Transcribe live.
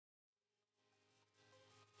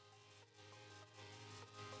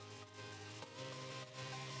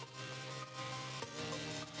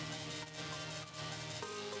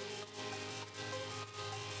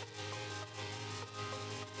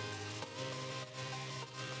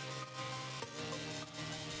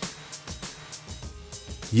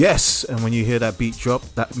Yes, and when you hear that beat drop,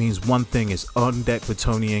 that means one thing is On Deck with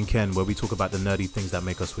Tony and Ken, where we talk about the nerdy things that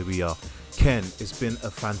make us who we are. Ken, it's been a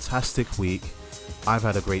fantastic week. I've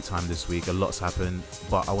had a great time this week. A lot's happened,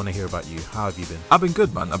 but I want to hear about you. How have you been? I've been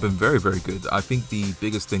good, man. I've been very, very good. I think the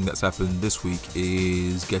biggest thing that's happened this week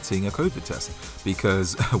is getting a COVID test,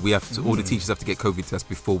 because we have to, all the teachers have to get COVID tests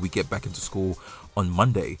before we get back into school on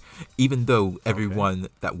Monday, even though everyone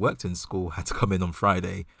that worked in school had to come in on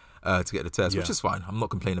Friday to get the test, which is fine. I'm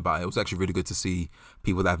not complaining about it. It was actually really good to see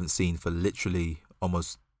people that I haven't seen for literally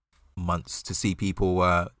almost months, to see people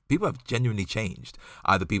have genuinely changed.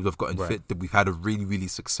 Either people have gotten fit. That we've had a really, really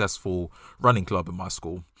successful running club in my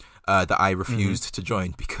school that I refused to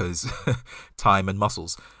join because time and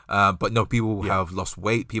muscles. But no, people have lost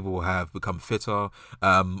weight. People have become fitter.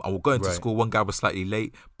 I will go into school. One guy was slightly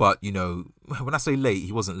late, but you know, when I say late,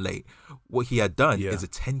 he wasn't late. What he had done is a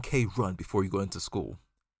 10K run before he got into school.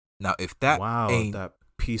 Now, if that ain't that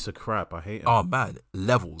piece of crap, I hate him. Oh man,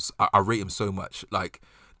 levels. I rate him so much. Like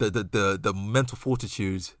the mental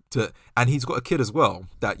fortitude to, and he's got a kid as well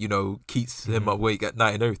that, you know, keeps him awake at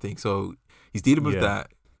night and everything. So he's dealing with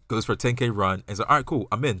that. Goes for a 10K run and he's like, all right, cool,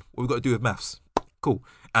 I'm in. What we got to do with maths? Cool.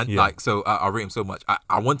 And so I rate him so much.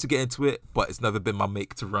 I want to get into it, but it's never been my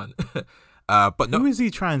make to run. But no, who is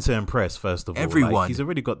he trying to impress? First of all, everyone. Like, he's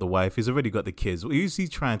already got the wife. He's already got the kids. Who's he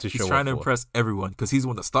trying to show? He's trying to impress everyone because he's the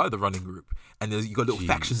one that started the running group. And you got little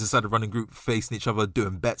factions inside the running group facing each other,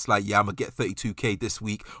 doing bets like, yeah, I'm gonna get 32K this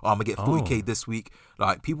week, or I'm gonna get 40K this week.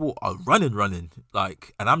 Like, people are running.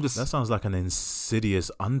 Like, and I'm just. That sounds like an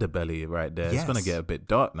insidious underbelly right there. Yes. It's gonna get a bit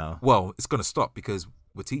dark now. Well, it's gonna stop because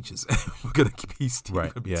we're teachers. We're gonna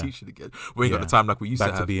be teaching again. We ain't got the time like we used to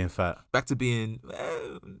have. Back to being fat. Back to being.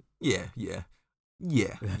 Yeah.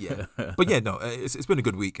 But yeah, no, it's been a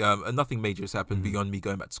good week. Nothing major has happened beyond me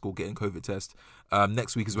going back to school, getting COVID test.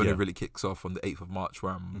 Next week is when it really kicks off, on the 8th of March,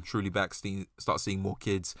 where I'm truly back, start seeing more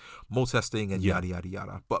kids, more testing, and yada, yada,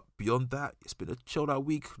 yada. But beyond that, it's been a chilled out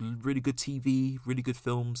week. Really good TV, really good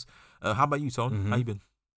films. How about you, Ton? How you been?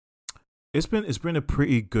 It's been a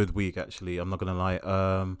pretty good week, actually. I'm not gonna lie.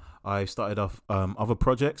 I started off other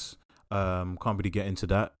projects. Can't really get into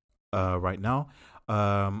that right now.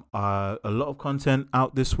 A lot of content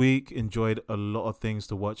out this week. Enjoyed a lot of things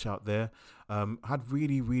to watch out there. Had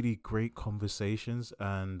really, really great conversations,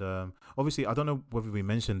 and obviously, I don't know whether we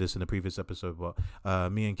mentioned this in the previous episode, but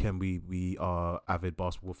me and Ken, we are avid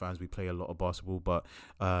basketball fans. We play a lot of basketball, but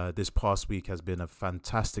this past week has been a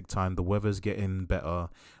fantastic time. The weather's getting better.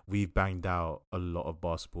 We've banged out a lot of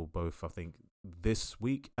basketball, both, I think, this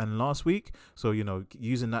week and last week, so you know,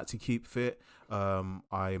 using that to keep fit. I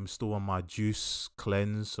am still on my juice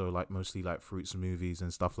cleanse, so like mostly like fruit smoothies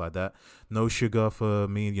and stuff like that. No sugar for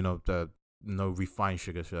me, you know, no refined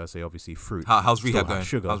sugar, should I say? Obviously fruit. How's rehab going?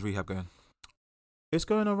 Sugar. How's rehab going? It's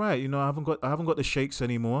going all right. You know, I haven't got the shakes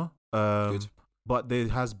anymore. Good. But there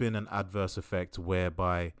has been an adverse effect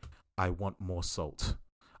whereby I want more salt.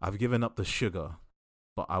 I've given up the sugar,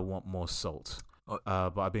 but I want more salt.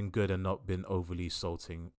 But I've been good and not been overly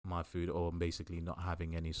salting my food, or basically not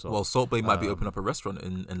having any salt. Well, Salt Bay might be opening up a restaurant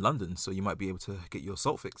in London, so you might be able to get your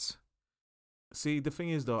salt fix. See, the thing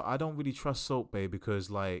is, though, I don't really trust Salt Bay because,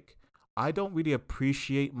 like, I don't really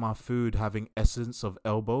appreciate my food having essence of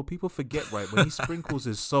elbow. People forget, right? When he sprinkles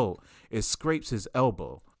his salt, it scrapes his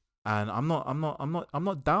elbow. And I'm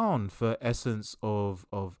not down for essence of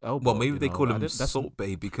elbow. Well, maybe they call him Salt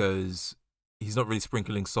Bay because he's not really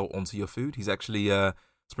sprinkling salt onto your food. He's actually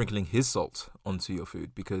sprinkling his salt onto your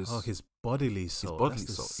food because his bodily salt. His bodily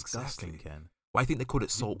That's salt, disgusting, exactly. Ken. Well, I think they call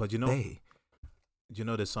it Salt but Bay. You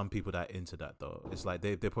know, there's some people that are into that though. It's like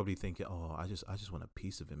they're probably thinking, oh, I just want a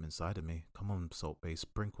piece of him inside of me. Come on, Salt Bay,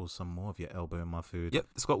 sprinkle some more of your elbow in my food. Yep,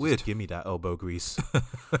 it's got weird. Give me that elbow grease.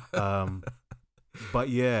 But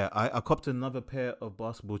yeah, I copped another pair of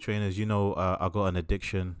basketball trainers. You know, I got an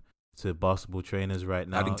addiction to basketball trainers right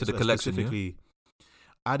now. Adding to the collection, specifically.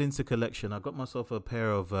 Adding to collection, I got myself a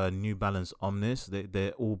pair of New Balance Omnis.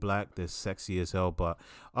 They're all black. They're sexy as hell. But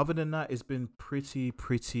other than that, it's been pretty.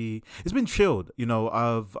 It's been chilled. You know,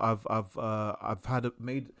 I've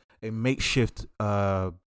made a makeshift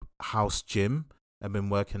house gym. I've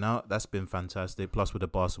been working out. That's been fantastic. Plus, with the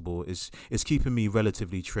basketball, it's keeping me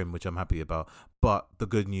relatively trim, which I'm happy about. But the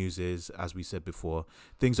good news is, as we said before,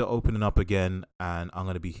 things are opening up again, and I'm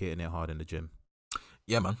gonna be hitting it hard in the gym.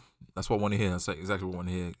 Yeah, man. That's what I want to hear. That's exactly what I want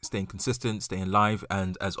to hear. Staying consistent, staying live,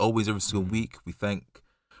 and as always, every single week, we thank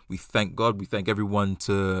God. We thank everyone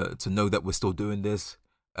to know that we're still doing this,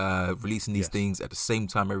 releasing these things at the same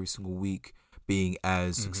time every single week, being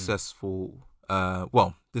as successful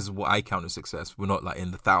well, this is what I count as success. We're not like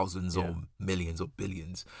in the thousands Yeah. or millions or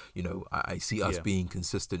billions. You know, I see us Yeah. being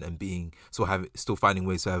consistent and being still finding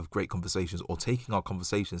ways to have great conversations, or taking our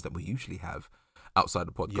conversations that we usually have outside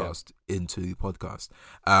the podcast into the podcast.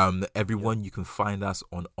 Everyone, you can find us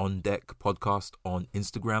on Deck Podcast on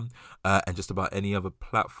Instagram, and just about any other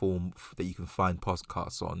platform that you can find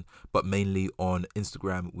podcasts on, but mainly on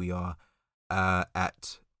Instagram. We are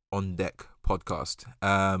at On Deck Podcast.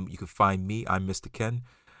 You can find me, I'm Mr. Ken,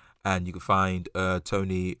 and you can find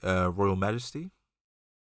Tony, Royal Majesty.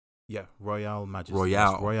 Yeah, Royal Majesty.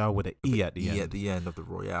 Royale. It's Royale with an E at the end. E at the end of the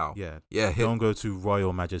Royale. Yeah. Yeah. Don't go to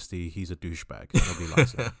Royal Majesty. He's a douchebag. Nobody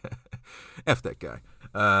likes him. F that guy.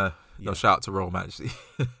 No, shout out to Royal Majesty.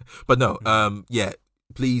 But no, yeah,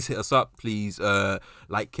 please hit us up. Please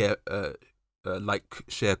like,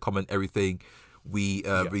 share, comment, everything. We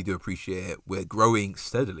really do appreciate it. We're growing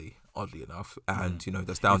steadily, oddly enough, and you know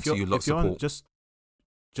that's down to you lot of support.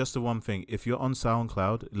 Just the one thing, if you're on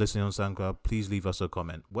SoundCloud, listening on SoundCloud, please leave us a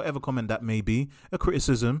comment. Whatever comment that may be, a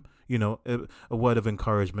criticism, you know, a word of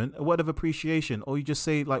encouragement, a word of appreciation, or you just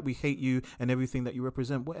say like we hate you and everything that you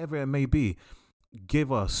represent, whatever it may be. Give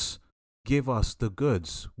us the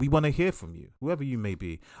goods. We want to hear from you, whoever you may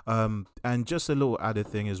be. And just a little added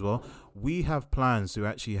thing as well. We have plans to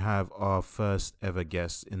actually have our first ever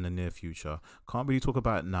guest in the near future. Can't really talk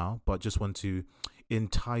about it now, but just want to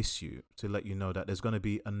entice you to let you know that there's going to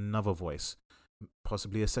be another voice,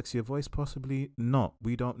 possibly a sexier voice, possibly not.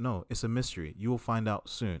 We don't know. It's a mystery. You will find out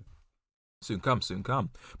soon. Soon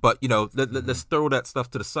come. But, you know, let's throw that stuff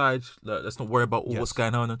to the side. Let's not worry about what's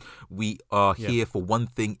going on. We are here for one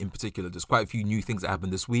thing in particular. There's quite a few new things that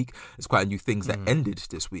happened this week. There's quite a few things that ended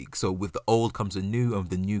this week. So with the old comes the new, and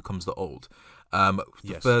with the new comes the old.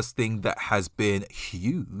 The first thing that has been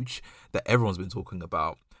huge that everyone's been talking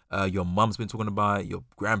about, your mum's been talking about, your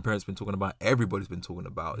grandparents been talking about, everybody's been talking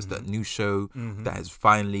about, is that new show that has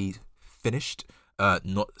finally finished.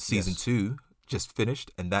 Not season 2. Just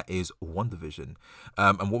finished, and that is WandaVision.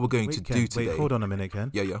 And what we're going to do today. Wait, hold on a minute, Ken.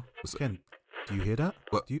 Yeah. Ken, do you hear that?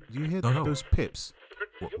 What? Do you hear No. those pips?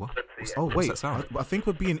 What? Oh, wait. What's that sound? I think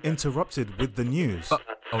we're being interrupted with the news.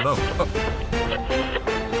 Oh no.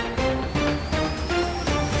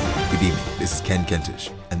 Good evening. This is Ken Kentish,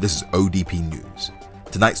 and this is ODP News.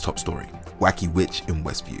 Tonight's top story: Wacky Witch in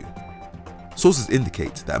Westview. Sources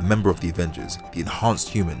indicate that a member of the Avengers, the enhanced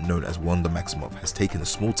human known as Wanda Maximoff, has taken the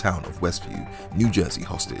small town of Westview, New Jersey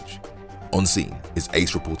hostage. On scene is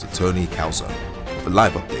Ace reporter Tony Calzone with a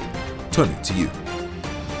live update. Tony, to you.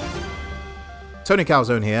 Tony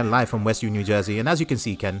Calzone here, live from Westview, New Jersey, and as you can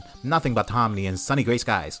see, Ken, nothing but harmony and sunny grey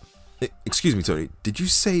skies. Excuse me, Tony, did you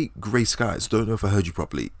say grey skies? Don't know if I heard you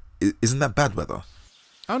properly. Isn't that bad weather?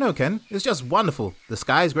 Oh no, Ken, it's just wonderful. The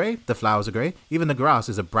sky is grey, the flowers are grey, even the grass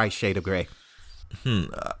is a bright shade of grey.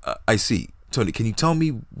 I see. Tony, can you tell me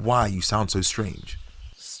why you sound so strange?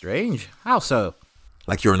 Strange? How so?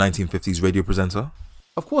 Like you're a 1950s radio presenter?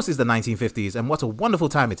 Of course it's the 1950s, and what a wonderful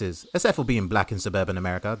time it is. Except for being black in suburban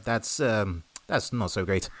America. That's not so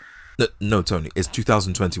great. No, Tony, it's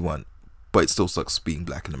 2021, but it still sucks being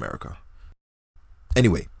black in America.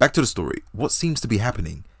 Anyway, back to the story. What seems to be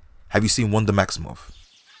happening? Have you seen Wanda Maximoff?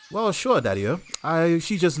 Well, sure, Daddy-o.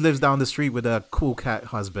 She just lives down the street with her cool cat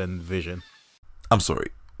husband, Vision. I'm sorry.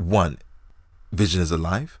 1, Vision is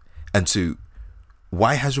alive? And 2,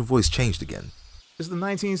 why has your voice changed again? It's the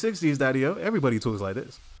 1960s, Daddy-o. Everybody talks like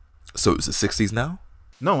this. So it's the 60s now?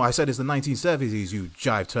 No, I said it's the 1970s, you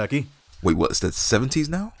jive turkey. Wait, what? It's the 70s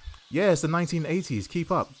now? Yeah, it's the 1980s.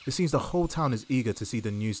 Keep up. It seems the whole town is eager to see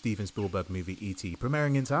the new Steven Spielberg movie E.T.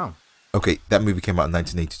 premiering in town. Okay, that movie came out in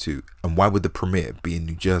 1982. And why would the premiere be in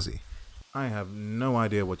New Jersey? I have no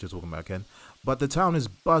idea what you're talking about, Ken. But the town is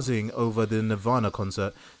buzzing over the Nirvana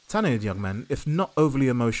concert. Talented young man, if not overly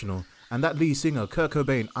emotional. And that lead singer, Kurt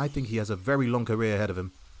Cobain, I think he has a very long career ahead of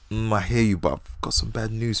him. I hear you, but I've got some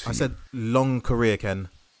bad news for you. I said long career, Ken.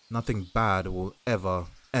 Nothing bad will ever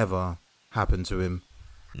happen to him.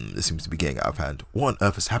 This seems to be getting out of hand. What on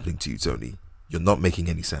earth is happening to you, Tony? You're not making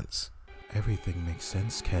any sense. Everything makes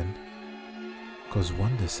sense, Ken. Because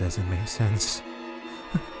Wanda says it makes sense.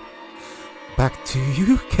 Back to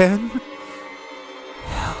you, Ken.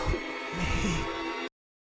 Help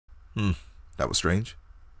me. That was strange.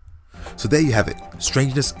 So there you have it.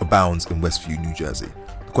 Strangeness abounds in Westview, New Jersey.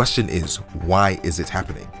 The question is, why is it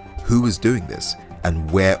happening? Who is doing this? And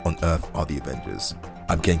where on earth are the Avengers?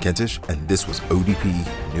 I'm Ken Kentish, and this was ODP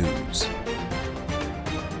News.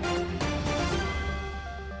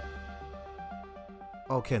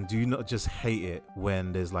 Oh, Ken, do you not just hate it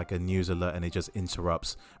when there's like a news alert and it just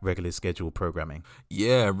interrupts regular scheduled programming?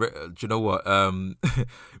 Yeah, do you know what?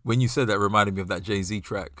 When you said that, it reminded me of that Jay-Z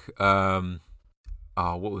track. What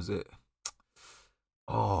was it?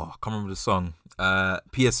 Oh, I can't remember the song.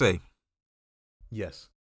 PSA, Yes.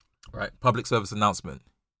 right? Public service announcement.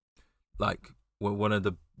 Like, one of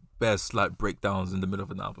the best like breakdowns in the middle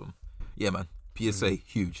of an album. Yeah, man. PSA,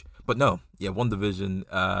 huge. But no, yeah, WandaVision,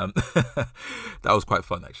 that was quite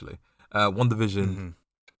fun, actually. WandaVision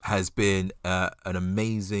has been an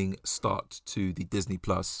amazing start to the Disney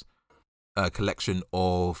Plus collection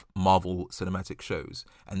of Marvel cinematic shows.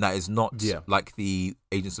 And that is not like the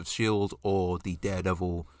Agents of S.H.I.E.L.D. or the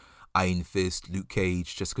Daredevil, Iron Fist, Luke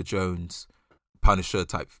Cage, Jessica Jones, Punisher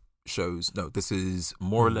type shows. No, this is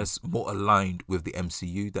more or less more aligned with the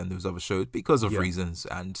MCU than those other shows because of reasons.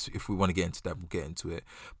 And if we want to get into that, we'll get into it.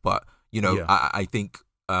 But, you know, I think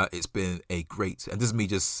it's been a great, and this is me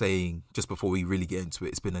just saying, just before we really get into it,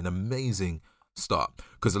 it's been an amazing start,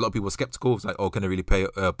 because a lot of people are skeptical. It's like, oh, can they really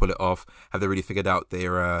pull it off? Have they really figured out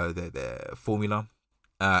their formula?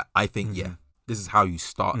 I think, this is how you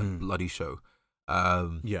start a bloody show.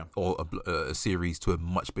 Or a series to a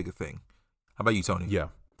much bigger thing. How about you, Tony? Yeah.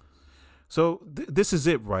 So this is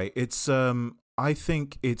it, right? It's I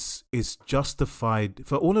think it's justified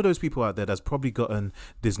for all of those people out there that's probably gotten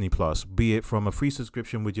Disney Plus, be it from a free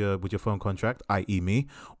subscription with your phone contract, i.e. me,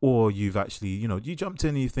 or you've actually, you jumped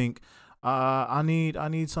in and you think, I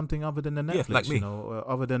need something other than the Netflix, like me.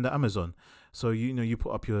 Other than the Amazon. So you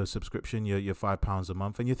put up your subscription, your £5 a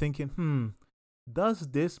month, and you're thinking, does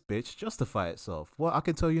this bitch justify itself? Well, I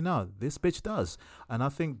can tell you now, this bitch does, and I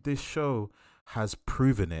think this show has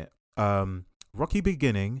proven it. Rocky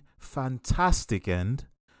beginning, fantastic end,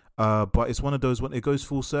 but it's one of those when it goes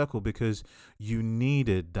full circle, because you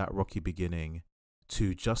needed that rocky beginning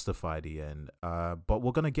to justify the end. But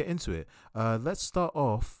we're gonna get into it. Let's start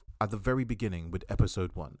off at the very beginning with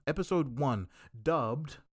episode 1. Episode 1,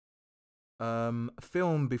 dubbed,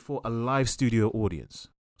 filmed before a live studio audience.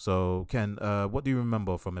 So, Ken, what do you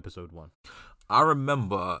remember from episode 1? I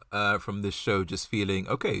remember from this show just feeling,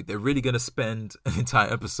 okay, they're really going to spend an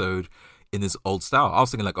entire episode in this old style. I was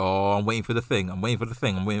thinking like, oh, I'm waiting for the thing. I'm waiting for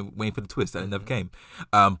the twist. And it never came.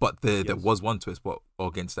 But there was one twist, but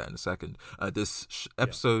I'll get into that in a second. This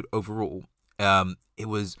episode overall, it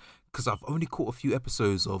was, because I've only caught a few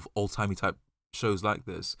episodes of old-timey type shows like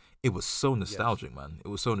this. It was so nostalgic, man. It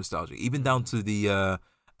was so nostalgic. Even down to the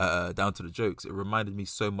jokes. It reminded me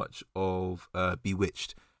so much of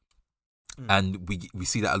Bewitched. And we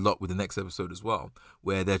see that a lot with the next episode as well,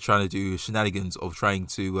 where they're trying to do shenanigans of trying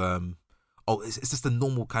to it's just the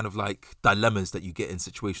normal kind of like dilemmas that you get in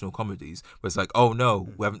situational comedies, where it's like, oh no,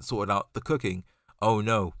 we haven't sorted out the cooking, oh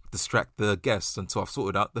no, distract the guests until I've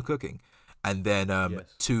sorted out the cooking. And then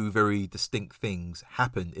two very distinct things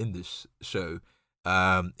happen in this show,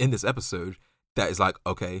 in this episode, that is like,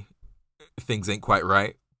 okay, things ain't quite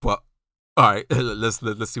right, but all right, let's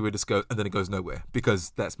see where this goes, and then it goes nowhere,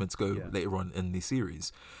 because that's meant to go later on in the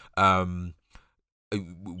series.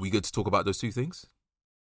 We good to talk about those two things?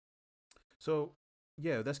 So,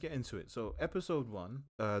 let's get into it. So, episode 1,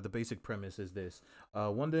 the basic premise is this.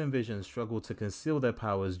 Wanda and Vision struggle to conceal their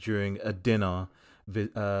powers during a dinner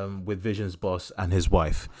with Vision's boss and his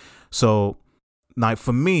wife. So, now,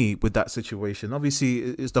 for me, with that situation, obviously,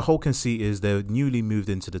 is the whole conceit is they're newly moved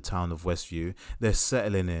into the town of Westview. They're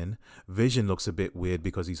settling in. Vision looks a bit weird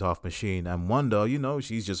because he's half machine. And Wanda,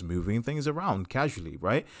 she's just moving things around casually,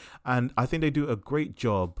 right? And I think they do a great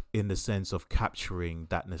job in the sense of capturing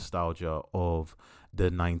that nostalgia of the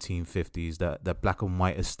 1950s, that black and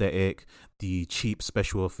white aesthetic, the cheap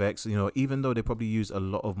special effects. Even though they probably use a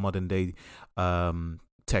lot of modern day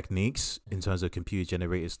techniques in terms of computer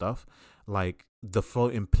generated stuff, like the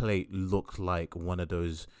floating plate looked like one of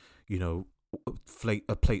those,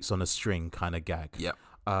 plates on a string kind of gag. Yeah.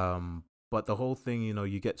 But the whole thing,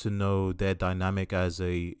 you get to know their dynamic as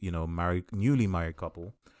a, newly married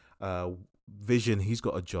couple. Vision, he's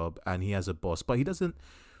got a job and he has a boss, but he doesn't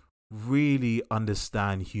really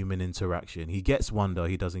understand human interaction. He gets Wanda,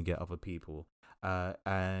 he doesn't get other people.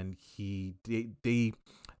 And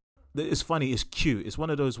it's funny, it's cute. It's one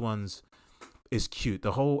of those ones. It's cute.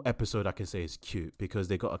 The whole episode, I can say, is cute because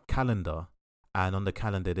they got a calendar, and on the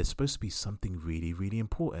calendar there's supposed to be something really, really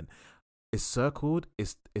important. It's circled,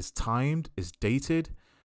 it's timed, it's dated,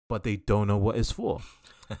 but they don't know what it's for.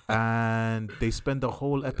 And they spend the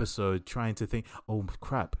whole episode trying to think, oh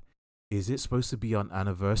crap, is it supposed to be on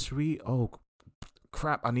anniversary? Oh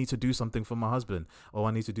crap, I need to do something for my husband, or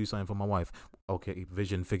I need to do something for my wife. Okay,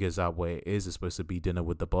 Vision figures out where it is. It's supposed to be dinner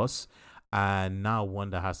with the boss, and now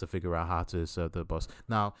Wanda has to figure out how to serve the boss.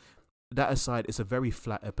 Now, that aside, it's a very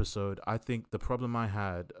flat episode. I think the problem I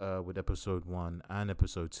had with episode 1 and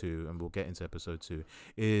episode 2, and we'll get into episode 2,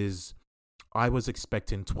 is I was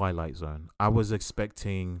expecting Twilight Zone. I was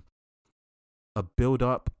expecting a build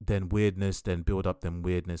up, then weirdness, then build up, then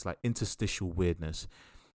weirdness, like interstitial weirdness.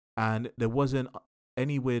 And there wasn't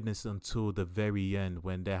any weirdness until the very end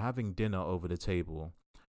when they're having dinner over the table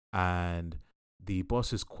and the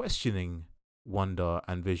boss is questioning Wanda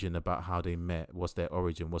and Vision about how they met, what's their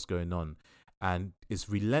origin, what's going on. And it's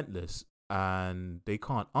relentless and they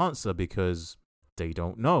can't answer because they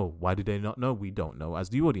don't know. Why do they not know? We don't know as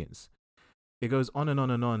the audience. It goes on and on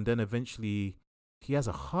and on. Then eventually he has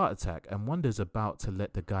a heart attack and Wanda's about to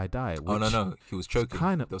let the guy die. Oh no, he was choking.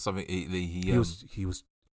 Kind of, there was something. He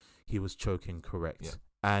was choking, correct. Yeah.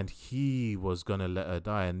 And he was gonna let her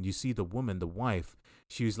die. And you see the woman, the wife,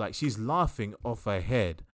 she's laughing off her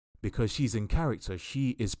head because she's in character.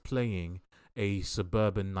 She is playing a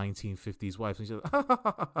suburban 1950s wife, and she's like,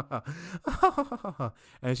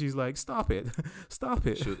 and she's like, stop it.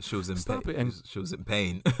 She was in Stop pain. it. And she was in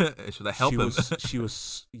pain. Should I help him? She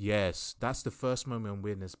was, yes. That's the first moment of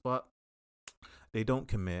weirdness, but they don't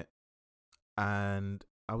commit, and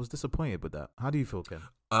I was disappointed with that. How do you feel, Ken?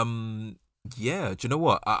 Yeah. Do you know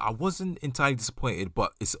what? I wasn't entirely disappointed,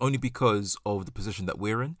 but it's only because of the position that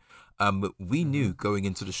we're in. We knew going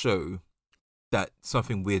into the show that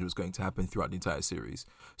something weird was going to happen throughout the entire series.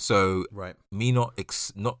 So right. Me not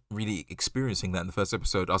really experiencing that in the first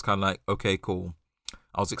episode, I was kind of like, okay, cool.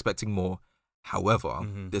 I was expecting more. However,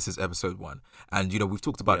 this is episode 1. And, we've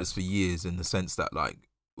talked about this for years in the sense that, like,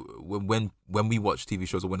 when we watch TV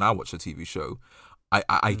shows or when I watch a TV show,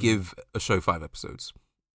 I give a show 5 episodes.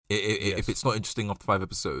 If it's not interesting after 5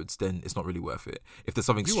 episodes, then it's not really worth it. If there's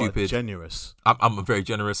something stupid, are generous. I'm very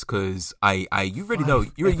generous because you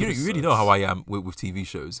already know how I am with TV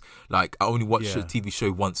shows. Like I only watch a TV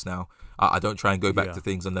show once now. I don't try and go back to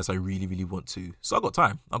things unless I really, really want to. So I got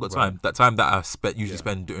time. Right. That time that I usually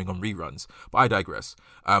spend doing on reruns. But I digress.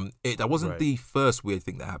 That wasn't the first weird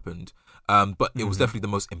thing that happened. But it was definitely the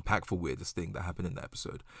most impactful, weirdest thing that happened in that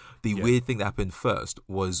episode. The weird thing that happened first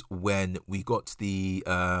was when we got the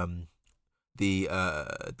ad.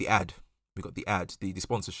 We got the ad, the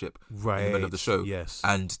sponsorship in the middle of the show. Yes.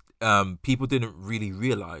 And people didn't really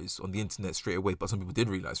realize on the internet straight away, but some people did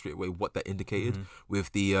realize straight away what that indicated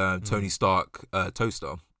with the Tony Stark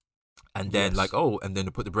toaster. And then and then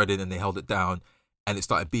they put the bread in and they held it down and it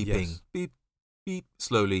started beeping, beep, beep,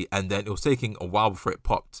 slowly. And then it was taking a while before it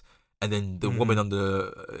popped. And then the woman in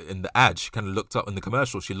the ad, she kind of looked up in the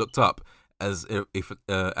commercial. She looked up as if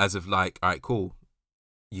like, all right, cool.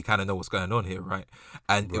 You kind of know what's going on here, right?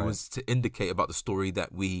 And it was to indicate about the story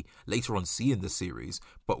that we later on see in the series,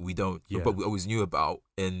 but we don't. Yeah. But we always knew about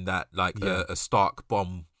in that, like a Stark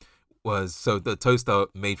bomb was so the toaster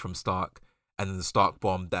made from Stark, and then the Stark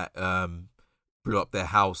bomb that blew up their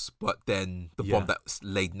house. But then the bomb that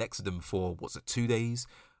laid next to them for 2 days.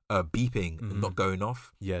 Beeping and not going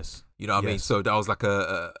off. Yes. You know what I mean? So that was like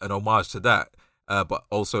an homage to that. But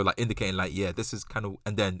also like indicating like, this is kind of,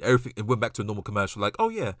 and then everything, it went back to a normal commercial like,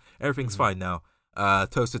 everything's fine now.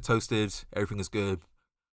 Toasted, everything is good.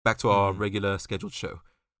 Back to our regular scheduled show.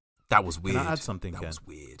 That was weird. Can I add something, That Ken? was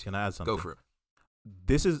weird. Can I add something? Go for it.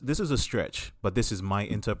 This is a stretch, but this is my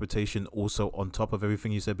interpretation also on top of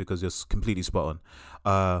everything you said because you're completely spot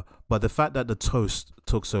on. But the fact that the toast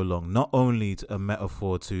took so long, not only a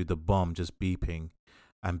metaphor to the bomb just beeping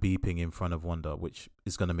in front of Wanda, which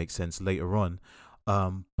is going to make sense later on,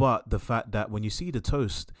 but the fact that when you see the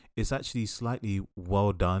toast, it's actually slightly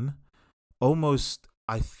well done. Almost,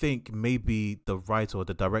 I think maybe the writer or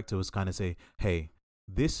the director was kind of say, hey,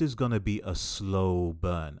 this is going to be a slow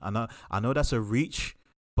burn. I know that's a reach,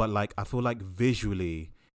 but like I feel like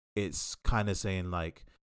visually it's kind of saying like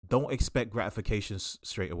don't expect gratification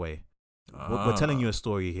straight away. We're telling you a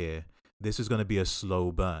story here. This is going to be a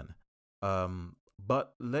slow burn.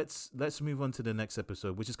 But let's move on to the next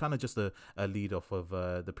episode, which is kind of just a lead off of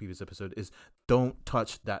the previous episode, is Don't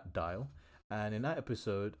Touch That Dial. And in that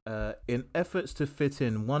episode, in efforts to fit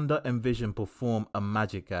in, Wanda and Vision perform a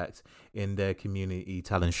magic act in their community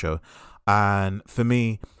talent show. And for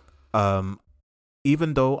me,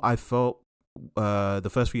 even though I felt the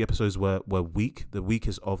first 3 episodes were weak, the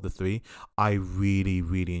weakest of the 3, I really,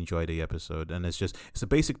 really enjoyed the episode. And it's a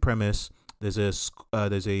basic premise. There's a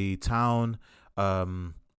town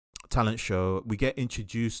talent show. We get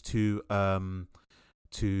introduced to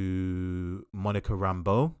Monica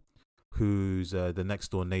Rambeau, who's the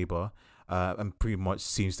next door neighbor, and pretty much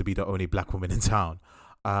seems to be the only black woman in town.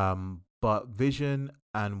 But Vision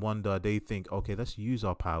and Wanda, they think, okay, let's use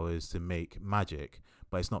our powers to make magic,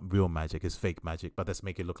 but it's not real magic, it's fake magic, but let's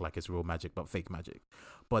make it look like it's real magic, but fake magic.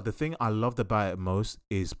 But the thing I loved about it most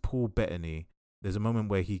is Paul Bettany. There's a moment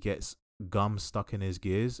where he gets gum stuck in his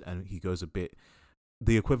gears and he goes a bit,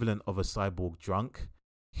 the equivalent of a cyborg drunk.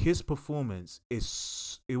 His performance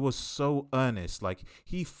it was so earnest. Like,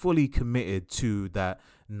 he fully committed to that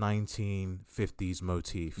 1950s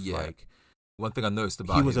motif. Yeah. Like, one thing I noticed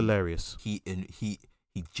about he was him, hilarious. He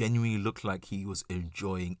genuinely looked like he was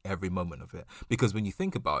enjoying every moment of it. Because when you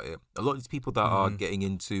think about it, a lot of these people that are getting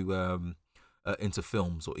into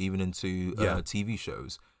films or even into TV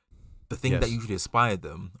shows, the thing that usually inspired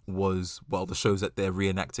them was, well, the shows that they're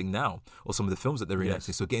reenacting now, or some of the films that they're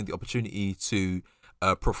reenacting. So getting the opportunity to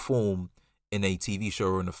perform in a TV show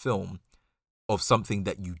or in a film of something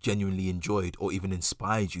that you genuinely enjoyed or even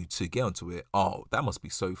inspired you to get onto it, oh, that must be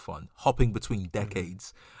so fun. Hopping between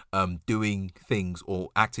decades, doing things or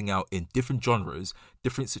acting out in different genres,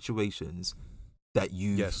 different situations that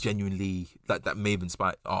you genuinely, that may have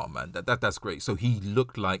inspired. Oh man, that's great. So he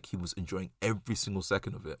looked like he was enjoying every single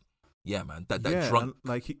second of it. Yeah, man, that drunk,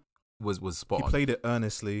 like, he was spot on. He played it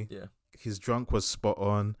earnestly. Yeah, his drunk was spot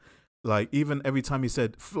on. Like, even every time he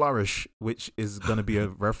said flourish, which is going to be a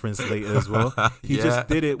reference later as well, he just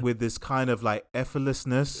did it with this kind of like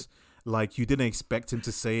effortlessness. Like, you didn't expect him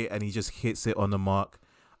to say it and he just hits it on the mark.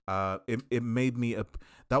 It made me,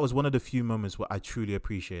 that was one of the few moments where I truly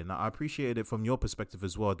appreciated it. Now, I appreciated it from your perspective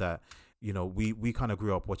as well, that, you know, we kind of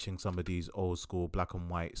grew up watching some of these old school black and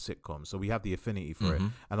white sitcoms. So we have the affinity for it.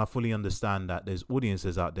 And I fully understand that there's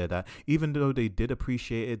audiences out there that, even though they did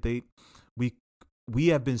appreciate it, we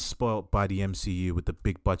have been spoiled by the MCU with the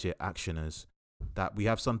big budget actioners, that we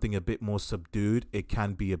have something a bit more subdued. It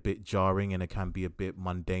can be a bit jarring and it can be a bit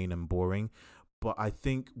mundane and boring. But I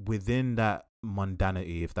think within that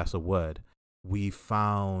mundanity, if that's a word, we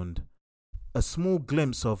found a small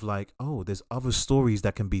glimpse of like, oh, there's other stories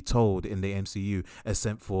that can be told in the MCU,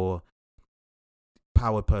 except for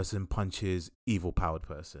powered person punches evil powered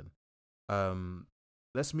person.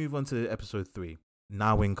 Let's move on to episode 3.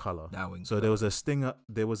 Now in color. There was a stinger.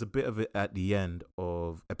 There was a bit of it at the end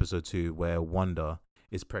of episode 2 where Wanda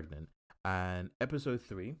is pregnant, and episode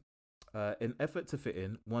 3, in effort to fit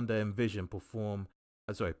in, Wanda and Vision perform.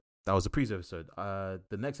 Sorry, that was the previous episode.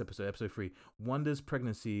 The next episode, episode 3, Wanda's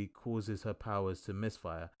pregnancy causes her powers to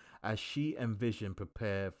misfire as she and Vision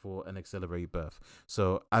prepare for an accelerated birth.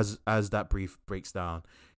 So as that brief breaks down,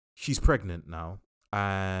 she's pregnant now.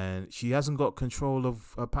 And she hasn't got control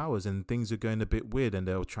of her powers, and things are going a bit weird, and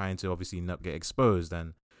they're trying to obviously not get exposed.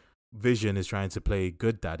 And Vision is trying to play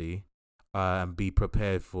good daddy, and be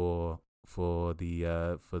prepared for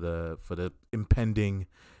the impending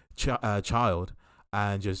child,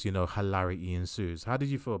 and just, you know, hilarity ensues. How did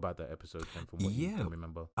you feel about that episode, Ken, from what you can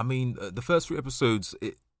remember? I mean, the first 3 episodes,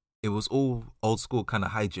 it was all old school kind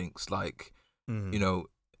of hijinks, like you know,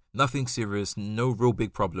 nothing serious, no real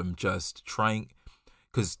big problem, just trying.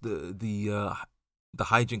 Because the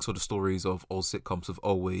hijinks or the stories of old sitcoms have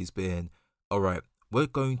always been, all right, we're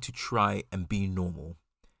going to try and be normal,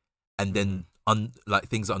 and then like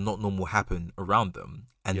things that are not normal happen around them,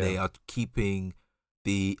 and they are keeping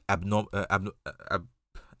the abnormality.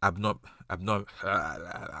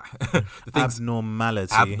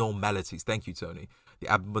 Abnormalities. Thank you, Tony.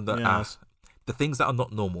 The things that are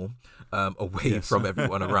not normal away from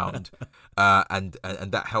everyone around, and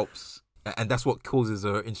that helps. And that's what causes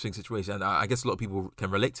an interesting situation. And I guess a lot of people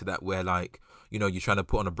can relate to that, where, like, you know, you're trying to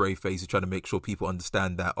put on a brave face, you're trying to make sure people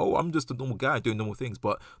understand that, oh, I'm just a normal guy doing normal things,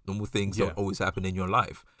 but normal things don't always happen in your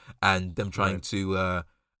life. And them trying to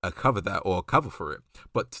cover that or cover for it.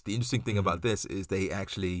 But the interesting thing about this is they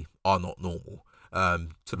actually are not normal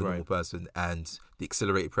to the normal person. And the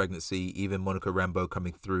accelerated pregnancy, even Monica Rambeau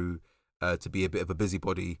coming through to be a bit of a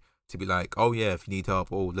busybody, to be like, oh yeah, if you need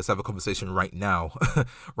help, oh, let's have a conversation right now,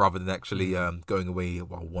 rather than actually going away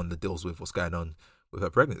while Wanda deals with what's going on with her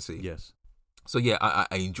pregnancy. Yes. So yeah, I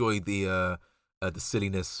enjoyed the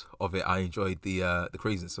silliness of it. I enjoyed the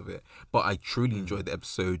craziness of it, but I truly enjoyed the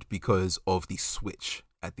episode because of the switch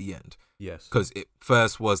at the end. Yes. Because it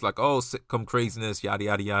first was like, oh, sitcom craziness, yada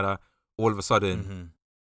yada yada. All of a sudden,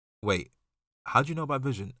 wait, how do you know about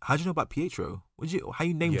Vision? How do you know about Pietro? How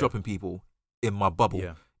you name dropping people in my bubble?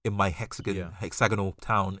 Yeah. In my hexagonal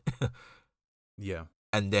town.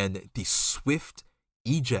 And then the swift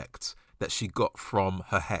eject that she got from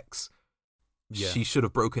her hex. She should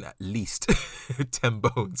have broken at least 10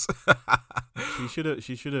 bones. She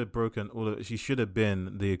should have broken all of it. She should have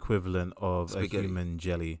been the equivalent of spaghetti. A human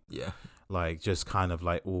jelly. Yeah. like just kind of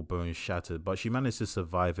like all bones shattered. But she managed to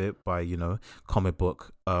survive it by, comic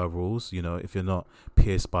book rules. If you're not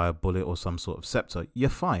pierced by a bullet or some sort of scepter, you're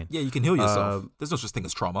fine. Yeah, you can heal yourself. There's no such thing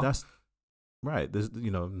as trauma. That's right. There's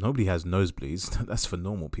nobody has nosebleeds. That's for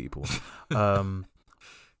normal people.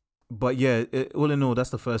 But yeah, all in all,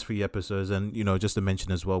 that's the first 3 episodes. And, just to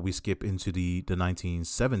mention as well, we skip into the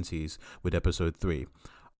 1970s with episode 3.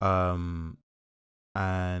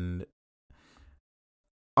 And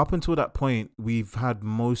up until that point, we've had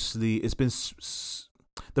mostly, it's been,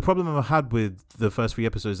 the problem I've had with the first 3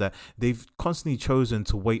 episodes is that they've constantly chosen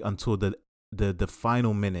to wait until the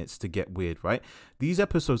final minutes to get weird, right? These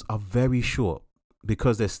episodes are very short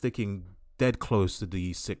because they're sticking dead close to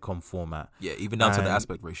the sitcom format. Yeah, even down to the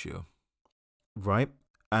aspect ratio. Right?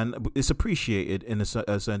 And it's appreciated in a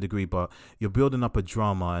certain degree, but you're building up a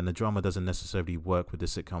drama, and the drama doesn't necessarily work with the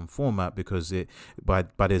sitcom format because by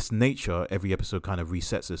its nature, every episode kind of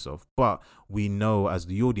resets itself. But we know as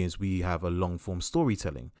the audience, we have a long form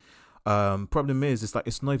storytelling. Problem is,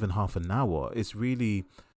 it's not even half an hour. It's really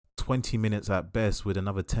 20 minutes at best with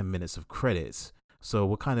another 10 minutes of credits. So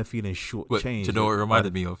we're kind of feeling shortchanged. Do you know what it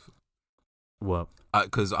reminded me of? What?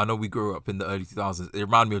 Because I know we grew up in the early 2000s. It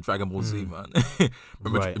reminded me of Dragon Ball Z, man.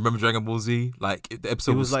 Remember Dragon Ball Z? Like, the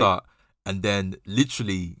episode would start, and then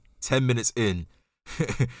literally 10 minutes in,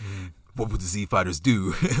 what would the Z Fighters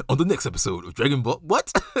do on the next episode of Dragon Ball?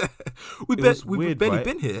 What? We've barely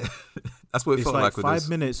been here. That's what it felt like with 5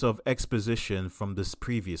 minutes of exposition from this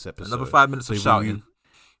previous episode. Another 5 minutes of shouting.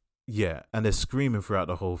 Yeah, and they're screaming throughout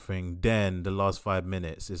the whole thing. Then the last 5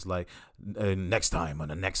 minutes is like, next time on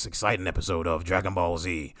the next exciting episode of Dragon Ball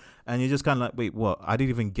Z. And you're just kind of like, wait, what? I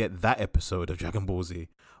didn't even get that episode of Dragon Ball Z.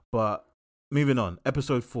 But moving on,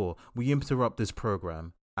 episode 4, we interrupt this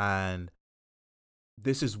program. And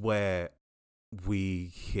this is where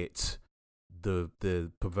we hit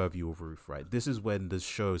the proverbial roof, right? This is when the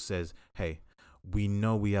show says, hey, we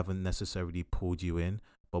know we haven't necessarily pulled you in,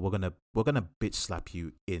 but we're gonna bitch slap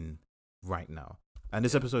you in right now. And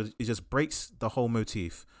this episode, it just breaks the whole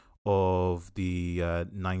motif of the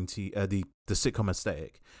the sitcom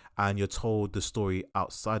aesthetic, and you're told the story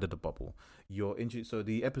outside of the bubble. So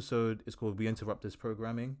the episode is called "We Interrupt This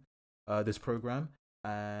Program,"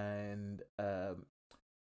 and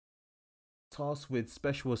tasked with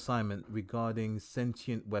special assignment regarding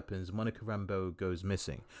sentient weapons, Monica Rambeau goes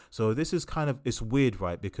missing. So this is it's weird,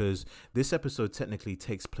 right? Because this episode technically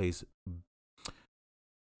takes place,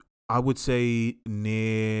 I would say,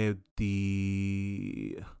 near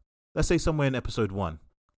let's say somewhere in episode 1,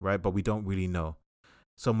 right? But we don't really know.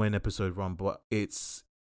 Somewhere in episode 1, but it's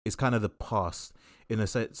kind of the past, in a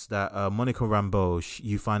sense that Monica Rambeau,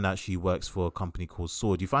 you find out she works for a company called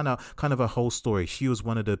Sword. You find out kind of a whole story. She was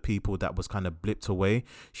one of the people that was kind of blipped away.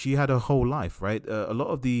 She had a whole life, right? A lot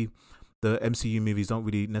of the MCU movies don't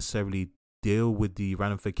really necessarily deal with the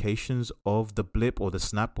ramifications of the blip or the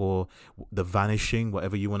snap or the vanishing,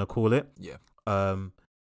 whatever you want to call it. Yeah.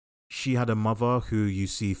 She had a mother who you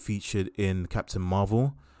see featured in Captain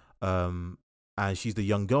Marvel. And she's the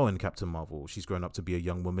young girl in Captain Marvel. She's grown up to be a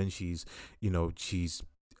young woman. She's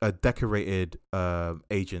a decorated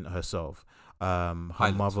agent herself. Her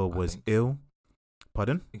mother was ill.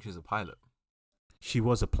 Pardon? I think she's a pilot. She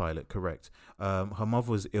was a pilot, correct. Her mother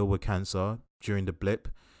was ill with cancer during the blip.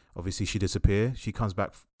 Obviously, she disappeared. She comes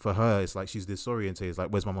back. For her, it's like she's disoriented. It's like,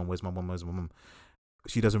 where's my mom? Where's my mom? Where's my mom?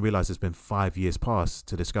 She doesn't realize it's been 5 years past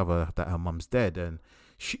to discover that her mom's dead. And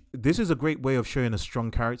this is a great way of showing a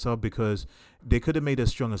strong character, because they could have made her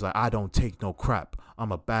strong as like, I don't take no crap.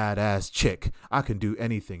 I'm a badass chick. I can do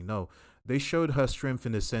anything. No, they showed her strength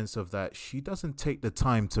in the sense of that she doesn't take the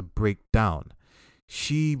time to break down.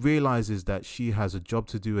 She realizes that she has a job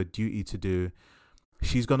to do, a duty to do.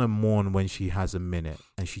 She's going to mourn when she has a minute,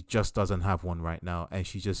 and she just doesn't have one right now. And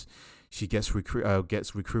she gets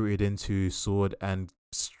recruited into Sword and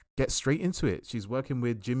gets straight into it. She's working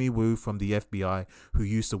with Jimmy Woo from the FBI, who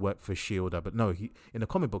used to work for S.H.I.E.L.D. But no, in the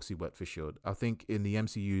comic books, he worked for S.H.I.E.L.D. I think in the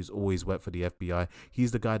MCU, he's always worked for the FBI.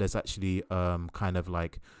 He's the guy that's actually kind of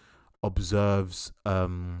like observes,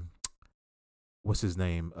 what's his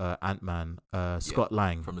name? Ant-Man, Scott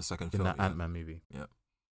Lang. From the second film. In that Ant-Man movie. Yeah.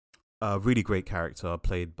 Really great character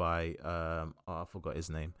played by, I forgot his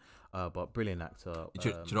name, but brilliant actor. Do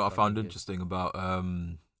you know what I found interesting about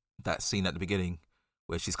that scene at the beginning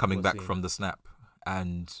where she's coming back from the snap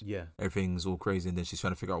and everything's all crazy, and then she's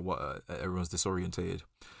trying to figure out what everyone's disorientated.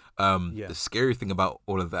 The scary thing about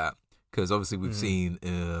all of that, because obviously we've seen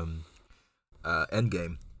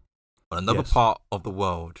Endgame, on another part of the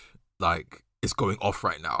world, like is going off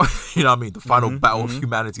right now. You know what I mean? The final battle of mhm.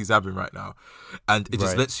 humanity is happening right now. And it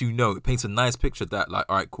just Right. lets you know, it paints a nice picture that, like,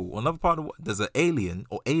 all right, cool. Another part of there's an alien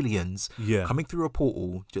or aliens Yeah. coming through a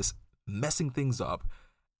portal, just messing things up.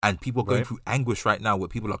 And people are going Right. through anguish right now where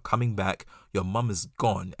people are coming back, your mum is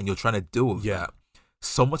gone, and you're trying to deal with Yeah. that.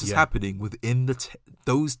 So much is Yeah. happening within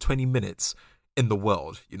those 20 minutes in the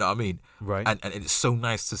world. You know what I mean? Right. And it's so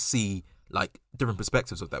nice to see, like, different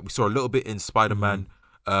perspectives of that. We saw a little bit in Spider-Man,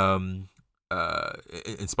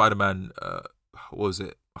 in Spider-Man, what was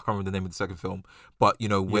it? I can't remember the name of the second film, but you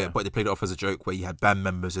know where, Yeah. but they played it off as a joke where you had band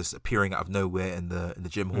members just appearing out of nowhere in the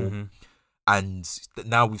gym hall, Mhm. and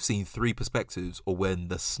now we've seen three perspectives, or when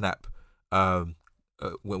the snap,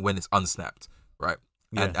 when it's unsnapped, right?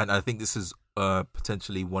 Yeah. And I think this is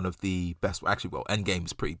potentially one of the best. Actually, well, Endgame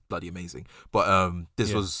is pretty bloody amazing, but this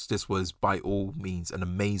Yeah. was by all means an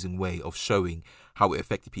amazing way of showing how it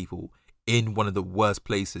affected people in one of the worst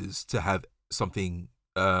places to have something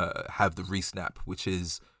have the resnap, which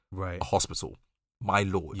is Right. a hospital. My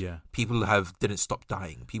lord, Yeah. people didn't stop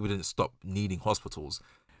dying. People didn't stop needing hospitals,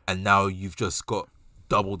 and now you've just got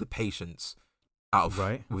double the patients out of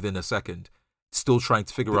Right. within a second, still trying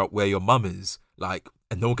to figure out where your mum is, like,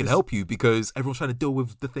 and no one can This- help you because everyone's trying to deal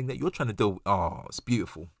with the thing that you're trying to deal with. Oh, it's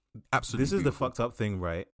beautiful. Absolutely This is the beautiful. fucked up thing,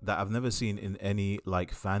 right? That I've never seen in any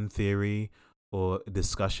like fan theory or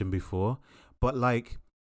discussion before. But like,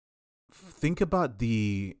 think about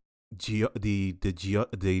the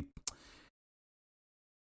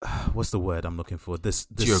what's the word I'm looking for? The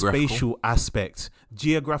Geographical. spatial aspect,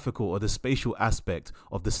 geographical or the spatial aspect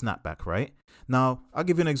of the snapback, right? Now, I'll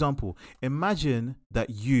give you an example. Imagine that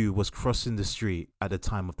you was crossing the street at the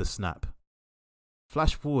time of the snap.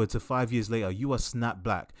 Flash forward to 5 years later, you are snap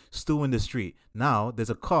black, still in the street. Now there's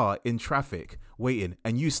a car in traffic waiting,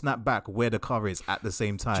 and you snap back where the car is at the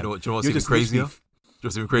same time. Do you know what's You're even just crazier? literally-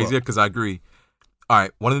 Just even crazier, because I agree. All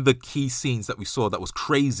right, one of the key scenes that we saw that was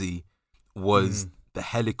crazy was the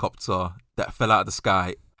helicopter that fell out of the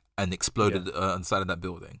sky and exploded on the side of that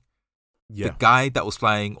building. Yeah, The guy that was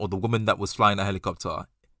flying, or the woman that was flying the helicopter,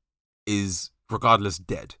 is regardless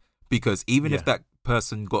dead, because even if Yeah. that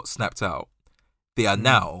person got snapped out, they are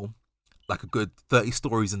now like a good 30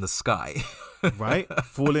 stories in the sky. right?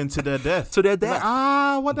 Falling to their death. To their Like,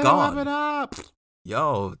 death. what the hell Gone. happened up?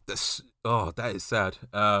 Yo, that is sad.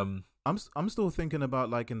 I'm still thinking about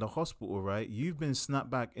like in the hospital, right? You've been snapped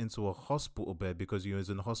back into a hospital bed because you was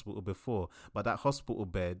in the hospital before, but that hospital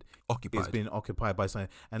bed Occupied. is being occupied by something.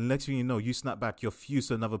 And next thing you know, you snap back, you're fused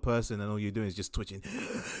to another person, and all you're doing is just twitching.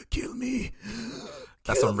 Kill me.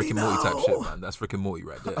 That's Kill some Rick me and Morty type now." shit, man. That's Rick and Morty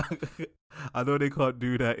right there. I know they can't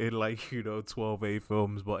do that in like 12A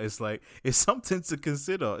films, but it's like it's something to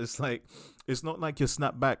consider. It's like it's not like you're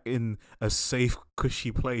snapped back in a safe,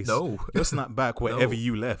 cushy place. No. You're snapped back wherever No.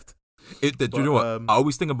 you left. Do you But, know what? I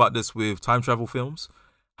always think about this with time travel films.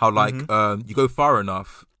 How like you go far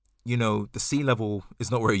enough, you know, the sea level is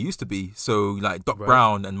not where it used to be. So like Doc Right.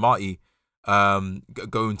 Brown and Marty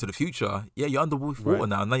go into the future. Yeah, you're under water Right.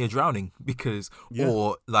 now. Now you're drowning because Yeah.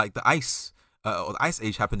 or like the ice or the ice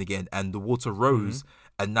age happened again and the water rose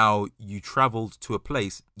and now you traveled to a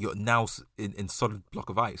place. You're now in solid block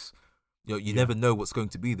of ice. You never know what's going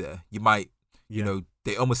to be there. You might, you know,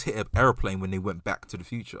 they almost hit an airplane when they went back to the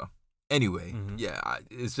future. Anyway,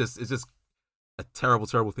 it's just a terrible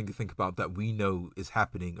thing to think about that we know is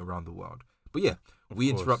happening around the world. But yeah, we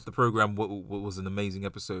course. interrupt the program. What was an amazing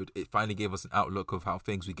episode. It finally gave us an outlook of how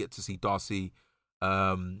things we get to see Darcy.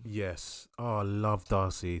 Yes. Oh, I love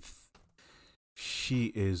Darcy. She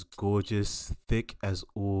is gorgeous, thick as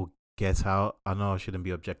all get out. I know I shouldn't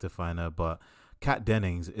be objectifying her, but Kat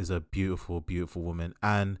Dennings is a beautiful, beautiful woman.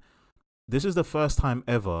 And this is the first time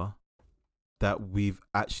ever that we've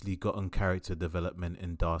actually gotten character development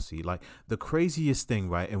in Darcy. Like the craziest thing,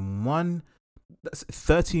 right? In one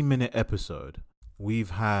 30-minute episode,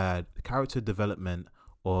 we've had character development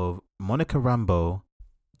of Monica Rambeau,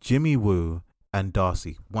 Jimmy Woo, and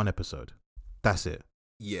Darcy. One episode. That's it.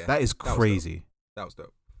 Yeah, That is crazy. That was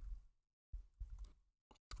dope.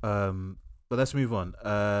 But let's move on.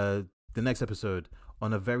 The next episode,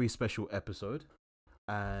 on a very special episode,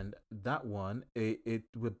 and that one,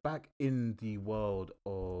 we're back in the world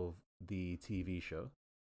of the TV show,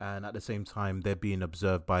 and at the same time, they're being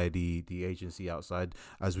observed by the agency outside.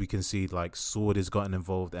 As we can see, like Sword has gotten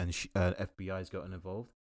involved, and FBI has gotten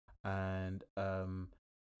involved, and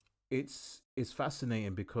it's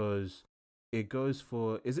fascinating because it goes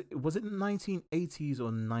for was it 1980s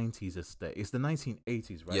or 90s aesthetic? It's the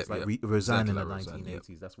 1980s, right? Yeah, It's like yeah. Roseanne Exactly in the like Roseanne,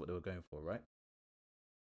 1980s. That's what they were going for, right?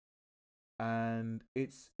 And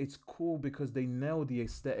it's cool because they nail the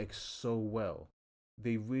aesthetic so well.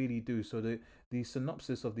 They really do. So the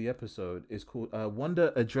synopsis of the episode is called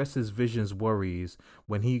Wanda addresses Vision's worries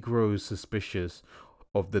when he grows suspicious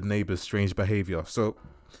of the neighbor's strange behavior. So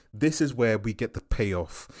this is where we get the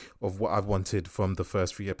payoff of what I've wanted from the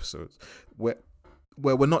first 3 episodes. Where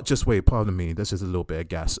we're not just pardon me, that's just a little bit of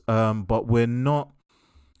gas. But we're not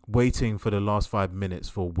waiting for the last 5 minutes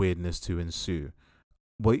for weirdness to ensue.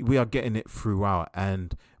 We are getting it throughout,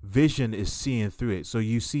 and Vision is seeing through it. So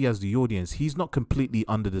you see, as the audience, he's not completely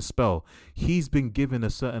under the spell. He's been given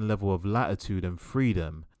a certain level of latitude and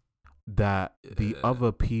freedom that the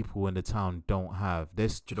other people in the town don't have. Do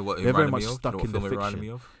you know what it they're very reminded much me of? stuck Do you know in what the film it reminded fiction.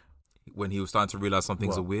 me of? When he was starting to realize some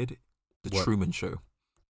things What? are weird. The What? Truman Show.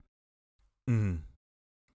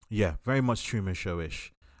 Yeah, very much Truman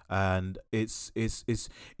Show-ish, and it's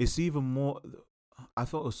even more. I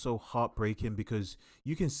thought it was so heartbreaking because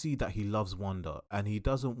you can see that he loves Wanda and he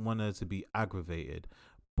doesn't want her to be aggravated,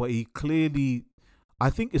 but he clearly,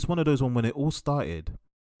 I think it's one of those ones when it all started,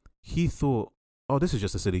 he thought, oh, this is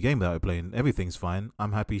just a silly game that we're playing. Everything's fine.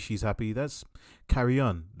 I'm happy. She's happy. Let's carry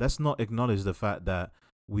on. Let's not acknowledge the fact that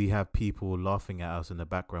we have people laughing at us in the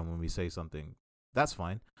background when we say something. That's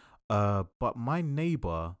fine. But my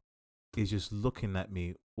neighbor is just looking at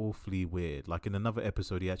me awfully weird. Like in another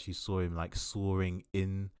episode, he actually saw him like soaring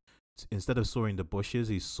in. Instead of soaring the bushes,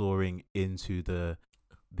 he's soaring into the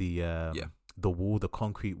wall, the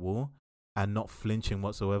concrete wall, and not flinching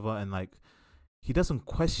whatsoever. And like he doesn't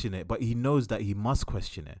question it, but he knows that he must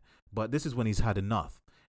question it. But this is when he's had enough.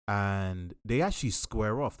 And they actually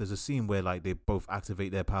square off. There's a scene where like they both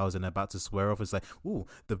activate their powers and they're about to square off. It's like, ooh,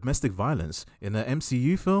 domestic violence in an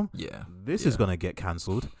MCU film. Yeah, this is gonna get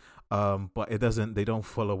cancelled. But it doesn't. They don't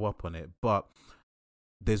follow up on it. But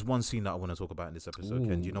there's one scene that I want to talk about in this episode.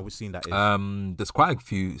 Ken, do you know which scene that is? There's quite a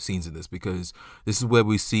few scenes in this because this is where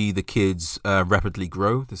we see the kids rapidly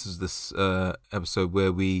grow. This is this episode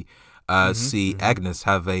where we see Agnes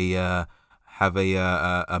have a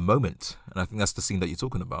moment, and I think that's the scene that you're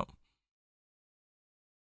talking about.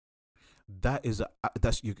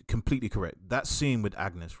 That's you're completely correct. That scene with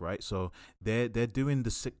Agnes, right? So they're doing the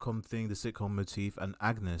sitcom thing, the sitcom motif, and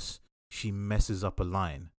Agnes, she messes up a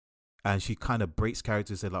line, and she kind of breaks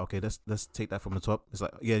character. Say like, okay, let's take that from the top. It's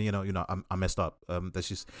like, yeah, you know, I messed up. Let's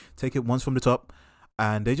just take it once from the top,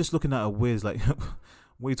 and they're just looking at her weird, like,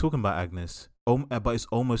 what are you talking about, Agnes? But it's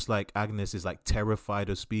almost like Agnes is like terrified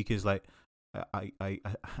of speaking. It's like, I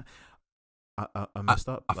messed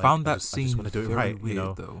up. I found that scene just want to do it right,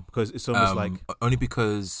 weird, though, because it's almost like only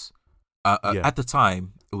because at the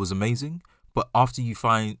time it was amazing, but after you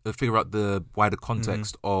figure out the wider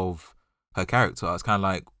context of her character, it's kind of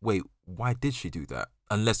like, wait, why did she do that?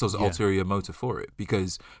 Unless there was an ulterior motive for it.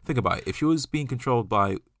 Because think about it, if she was being controlled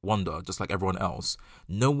by Wanda, just like everyone else,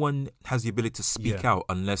 no one has the ability to speak out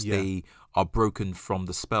unless they are broken from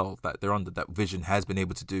the spell that they're under, that Vision has been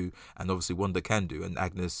able to do, and obviously Wanda can do, and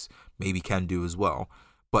Agnes maybe can do as well.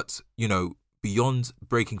 But, you know, beyond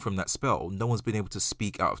breaking from that spell, no one's been able to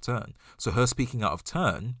speak out of turn. So her speaking out of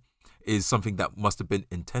turn is something that must have been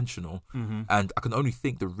intentional. And I can only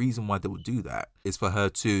think the reason why they would do that is for her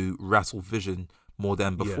to rattle Vision more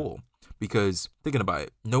than before. Because thinking about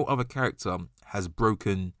it, no other character has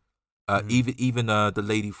broken, even the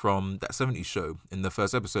lady from that 70s show in the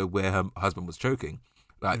first episode where her husband was choking.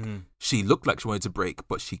 Like, she looked like she wanted to break,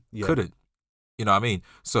 but she couldn't. You know what I mean?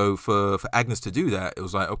 So for Agnes to do that, it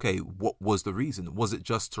was like, okay, what was the reason? Was it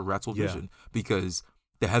just to rattle Vision? Because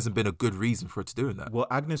there hasn't been a good reason for it to doing that. Well,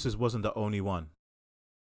 Agnes wasn't the only one.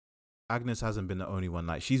 Agnes hasn't been the only one.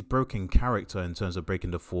 Like, she's broken character in terms of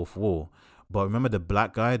breaking the fourth wall. But remember the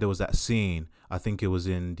black guy? There was that scene, I think it was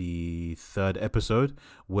in the 3rd episode,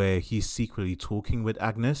 where he's secretly talking with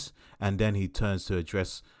Agnes, and then he turns to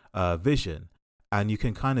address Vision. And you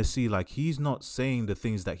can kind of see, like, he's not saying the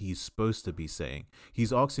things that he's supposed to be saying.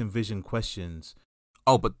 He's asking Vision questions.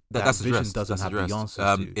 Oh, but that's Vision addressed. doesn't that's have addressed. the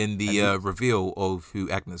answers to. In the reveal of who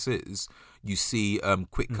Agnes is, you see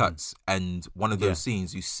quick cuts, and one of those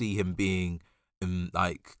scenes, you see him being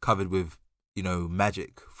like covered with, you know,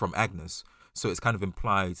 magic from Agnes. So it's kind of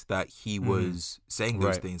implied that he was saying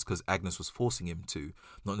those things because Agnes was forcing him to,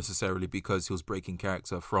 not necessarily because he was breaking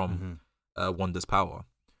character from Wanda's power.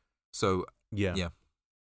 So yeah,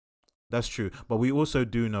 that's true. But we also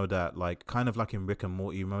do know that, like, kind of like in Rick and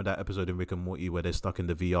Morty, remember that episode in Rick and Morty where they're stuck in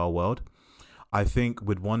the VR world? I think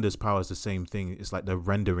with Wanda's power is the same thing. It's like the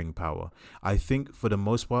rendering power. I think for the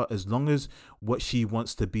most part, as long as what she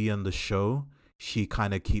wants to be on the show, she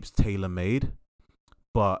kind of keeps tailor-made.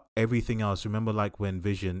 But everything else, remember, like when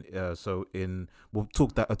Vision, I'll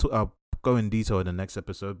go in detail in the next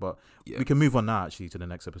episode, but we can move on now actually to the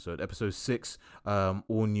next episode. Episode 6,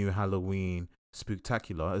 all new Halloween.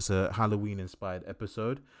 Spooktacular. It's a Halloween-inspired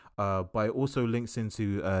episode, but it also links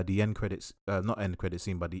into the end credits, not end credit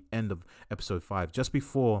scene, but the end of episode 5, just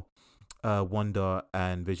before Wanda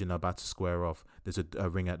and Vision are about to square off. There's a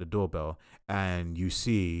ring at the doorbell, and you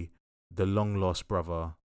see the long-lost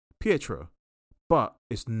brother, Pietro. But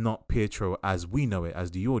it's not Pietro as we know it,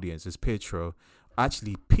 as the audience. It's Pietro,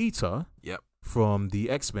 actually Peter. Yep. From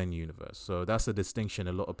the X-Men universe. So that's a distinction.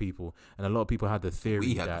 A lot of people had the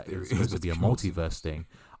theory that it's supposed to be a multiverse thing.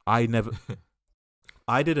 I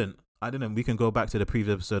didn't. We can go back to the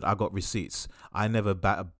previous episode. I got receipts. I never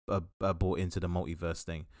bought into the multiverse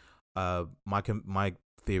thing. My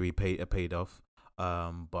theory paid off.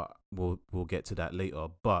 But we'll get to that later.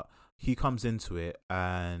 But he comes into it,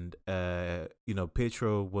 and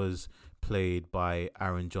Pietro was played by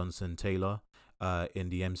Aaron Johnson Taylor in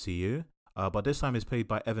the MCU. But this time it's played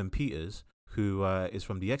by Evan Peters, who is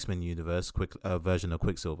from the X-Men universe, version of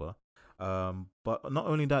Quicksilver. But not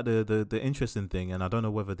only that, the interesting thing, and I don't know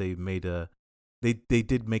whether they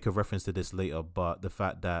did make a reference to this later, but the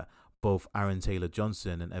fact that both Aaron Taylor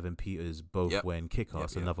Johnson and Evan Peters both were in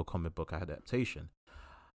Kick-Ass, another comic book adaptation.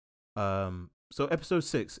 So episode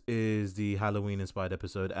 6 is the Halloween-inspired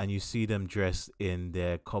episode, and you see them dressed in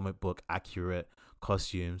their comic book accurate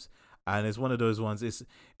costumes. And it's one of those ones, it's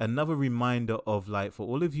another reminder of, like, for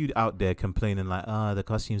all of you out there complaining, like, the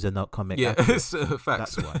costumes are not comic accurate. It's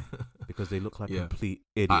facts. That's why. Because they look like complete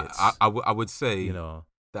idiots. I would say,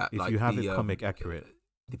 that if like you have it comic accurate.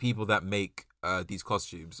 The people that make these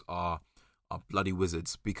costumes are bloody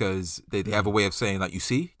wizards, because they have a way of saying, like, you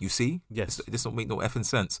see? Yes. This don't make no effing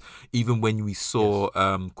sense. Even when we saw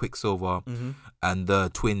Quicksilver and the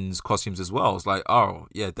twins' costumes as well, it's like, oh,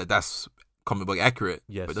 yeah, that's comic book accurate,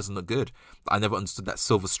 but it doesn't look good. I never understood that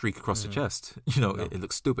silver streak across the chest. It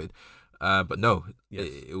looks stupid. But no,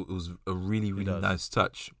 it was a really, really nice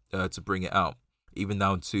touch to bring it out, even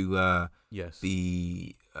down to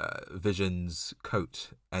the Vision's coat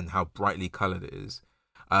and how brightly colored it is.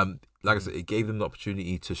 Like I said, it gave them the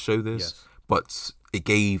opportunity to show this, but it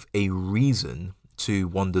gave a reason to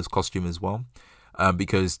Wanda's costume as well,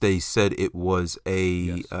 because they said it was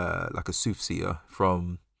like a soothsayer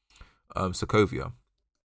from Sokovia.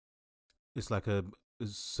 It's like a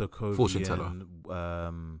Sokovian fortune teller.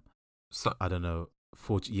 I don't know.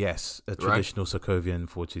 A traditional Sokovian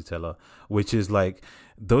fortune teller, which is like,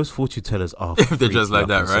 those fortune tellers are if they're dressed like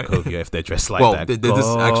that, right? Sokovia, if they're dressed like that. This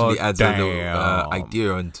actually adds a little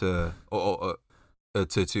idea onto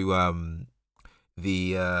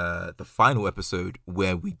the final episode,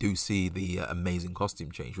 where we do see the amazing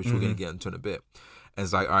costume change, which we're going to get into in a bit. And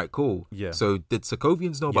it's like, all right, cool. Yeah. So did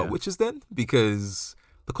Sokovians know about witches then? Because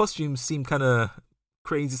the costumes seem kind of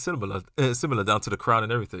crazy similar down to the crown and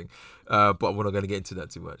everything. But we're not going to get into that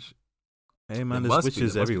too much. Hey man, there's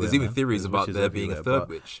witches everywhere. There's even theories about there being a third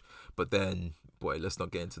witch. But then, boy, let's not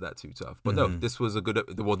get into that too tough. But no, this was a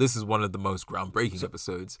good... Well, this is one of the most groundbreaking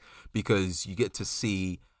episodes, because you get to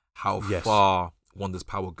see how far Wanda's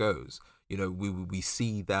power goes. We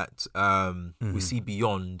see that... we see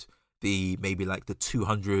beyond the maybe like the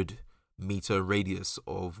 200-meter radius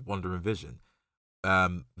of Wanda and Vision.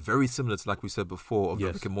 Very similar to, like we said before, of the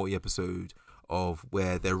Rick and Morty episode, of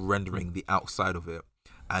where they're rendering the outside of it.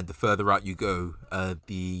 And the further out you go,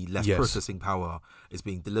 the less processing power is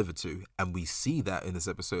being delivered to. And we see that in this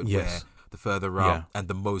episode, where the further out, and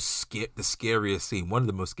the scariest scene, one of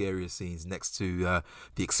the most scariest scenes, next to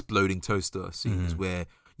the exploding toaster scene, is where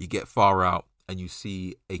you get far out and you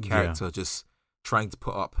see a character just trying to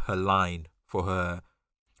put up her line for her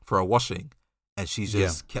washing, and she's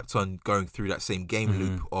just kept on going through that same game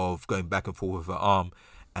loop of going back and forth with her arm,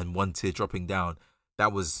 and one tear dropping down.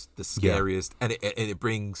 That was the scariest, and it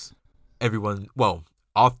brings everyone. Well,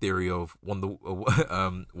 our theory of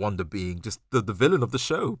Wanda being just the villain of the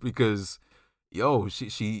show, because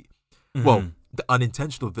she the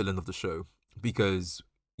unintentional villain of the show, because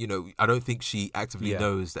I don't think she actively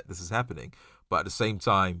knows that this is happening, but at the same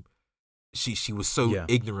time, she was so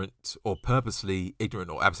ignorant, or purposely ignorant,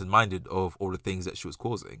 or absent-minded of all the things that she was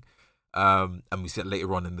causing. And we see it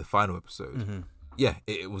later on in the final episode.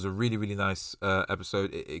 It was a really, really nice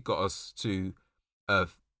episode. It got us to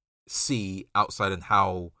see outside, and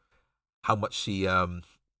how much she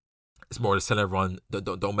it's more to tell everyone,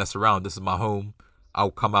 don't mess around. This is my home.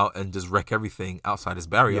 I'll come out and just wreck everything outside this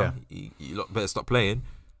barrier. You lot better stop playing.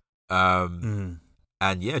 And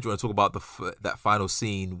do you want to talk about that final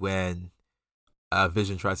scene when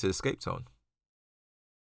Vision tries to escape Tone?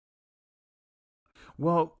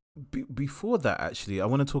 Well, before that, actually, I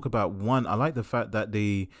want to talk about one. I like the fact that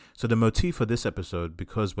the motif for this episode,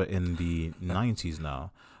 because we're in the 90s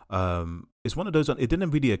now, It's one of those. It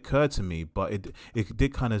didn't really occur to me, but it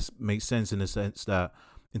did kind of make sense in the sense that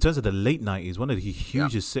in terms of the late '90s, one of the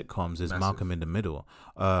hugest sitcoms is Massive. Malcolm in the Middle.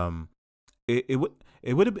 It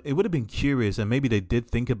would have been curious, and maybe they did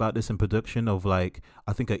think about this in production of like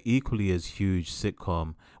I think an equally as huge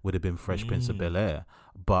sitcom would have been Fresh Prince of Bel-Air,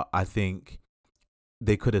 but I think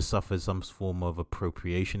they could have suffered some form of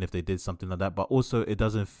appropriation if they did something like that. But also, it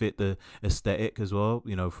doesn't fit the aesthetic as well.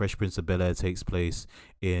 You know, Fresh Prince of Bel-Air takes place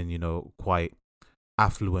in quite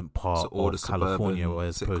affluent part of California,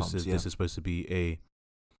 whereas this is supposed to be a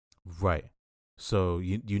right. So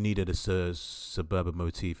you needed a suburban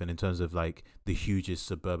motif, and in terms of like the hugest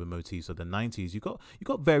suburban motifs of the '90s, you got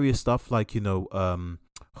various stuff like Home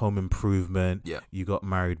Improvement. Yeah. You got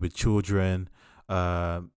Married with Children,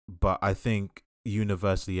 but I think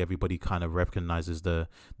universally everybody kind of recognizes the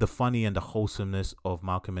funny and the wholesomeness of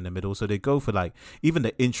Malcolm in the Middle. So they go for like even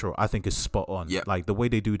the intro. I think is spot on. Yeah. Like the way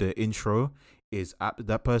they do the intro is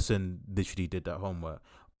that person literally did that homework.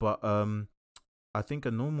 But I think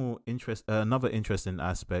another interesting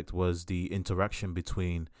aspect was the interaction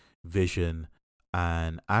between Vision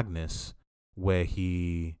and Agnes, where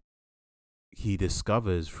he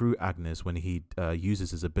discovers through Agnes when he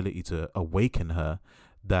uses his ability to awaken her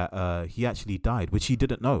that he actually died, which he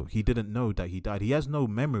didn't know. He didn't know that he died. He has no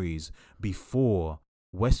memories before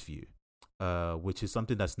Westview, which is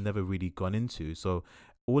something that's never really gone into. So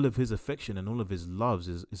all of his affection and all of his loves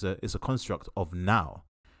is a construct of now.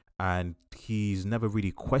 And he's never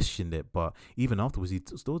really questioned it, but even afterwards, he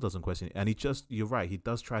still doesn't question it. And you're right, he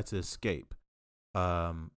does try to escape,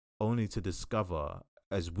 only to discover,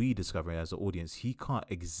 as we discover as the audience, he can't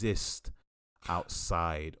exist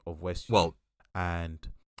outside of Westview. Well, and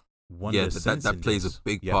that plays a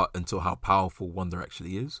big part into how powerful Wanda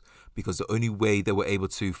actually is, because the only way they were able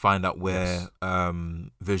to find out where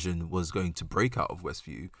Vision was going to break out of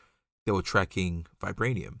Westview, they were tracking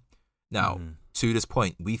vibranium. Now, to this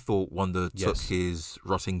point, we thought Wanda took his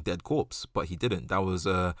rotting dead corpse, but he didn't. That was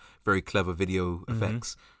a very clever video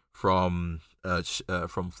effects from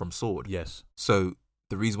Sword. Yes. So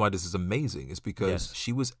the reason why this is amazing is because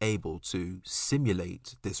she was able to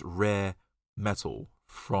simulate this rare metal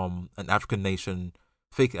from an African nation,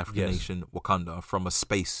 fake African nation, Wakanda, from a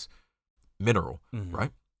space mineral,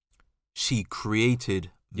 right? She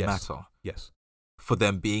created matter for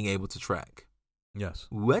them being able to track. Yes.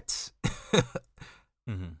 What?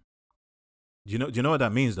 Do you know what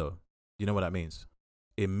that means, though? You know what that means?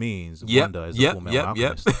 It means Wanda is a full metal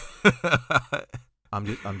alchemist.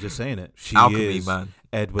 I'm just saying it. She alchemy, is man.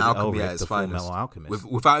 Edward Elric, the full metal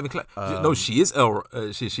alchemist. Without even no, she is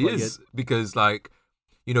she is because they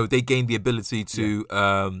gained the ability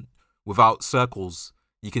to without circles.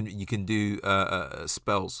 You can do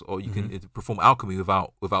spells, or you can perform alchemy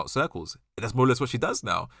without circles. And that's more or less what she does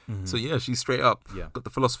now. So she's straight up got the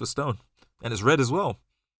Philosopher's Stone, and it's red as well.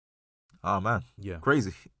 Oh man,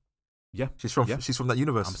 crazy. Yeah, she's from that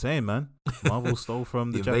universe. I'm saying, man, Marvel stole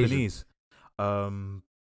from the Japanese.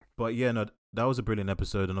 But yeah, no, that was a brilliant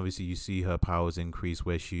episode, and obviously you see her powers increase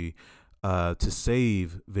where she, to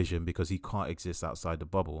save Vision because he can't exist outside the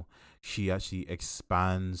bubble, she actually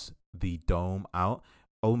expands the dome out.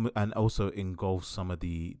 And also engulfs some of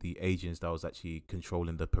the agents that was actually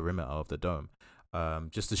controlling the perimeter of the dome,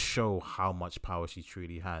 just to show how much power she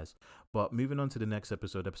truly has. But moving on to the next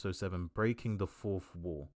episode 7, Breaking the Fourth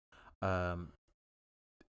Wall.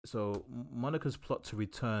 So Monica's plot to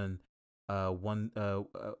return. Monica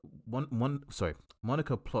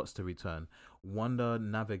plots to return. Wanda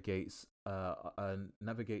navigates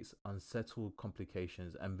unsettled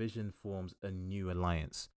complications, and Vision forms a new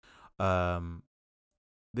alliance.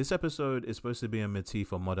 This episode is supposed to be a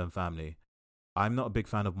motif of Modern Family. I'm not a big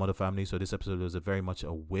fan of Modern Family, so this episode was very much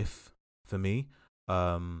a whiff for me.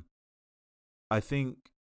 I think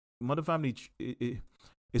Modern Family,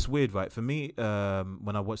 it's weird, right? For me,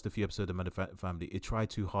 when I watched a few episodes of Modern Family, it tried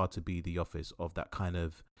too hard to be The Office, of that kind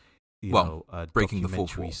of, breaking the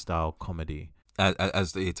fourth documentary wall style comedy.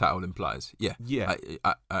 As the title implies. Yeah.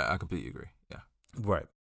 I completely agree. Yeah. Right.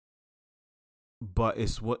 But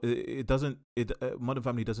Modern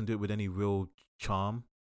Family doesn't do it with any real charm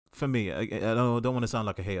for me. I don't want to sound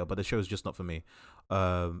like a hater, but the show's just not for me.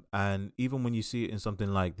 And even when you see it in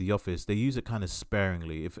something like The Office, they use it kind of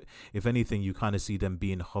sparingly. If anything, you kind of see them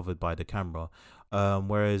being hovered by the camera.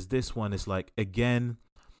 Whereas this one is like, again,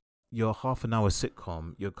 your half an hour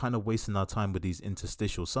sitcom, you're kind of wasting our time with these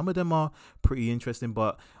interstitials. Some of them are pretty interesting,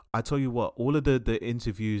 but I tell you what, all of the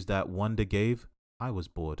interviews that Wanda gave, I was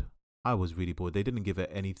bored. I was really bored. They didn't give it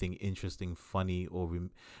anything interesting, funny, or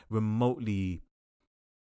remotely.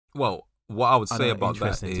 Well, what I would I say know, about that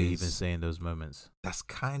interesting to even is say in those moments. that's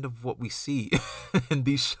kind of what we see in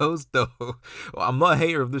these shows, though. Well, I'm not a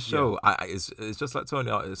hater of the show. It's just like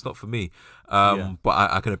Tony. It's not for me. Yeah.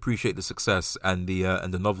 But I can appreciate the success and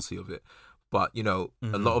the novelty of it. But you know,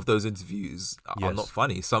 a lot of those interviews are not Yes.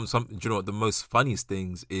 funny. Some. Do you know what the most funniest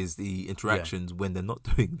things is the interactions when they're not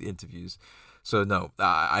doing the interviews. So no,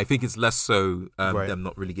 I think it's less so Right. them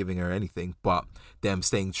not really giving her anything, but them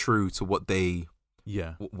staying true to what they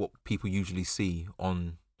Yeah. what people usually see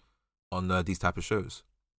on these type of shows.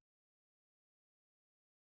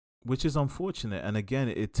 Which is unfortunate. And again,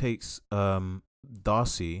 it takes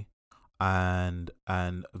Darcy and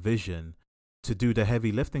Vision to do the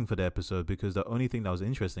heavy lifting for the episode, because the only thing that was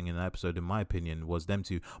interesting in the episode, in my opinion, was them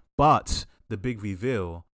two. But the big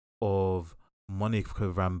reveal of Monica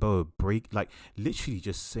Rambeau literally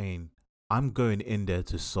just saying, I'm going in there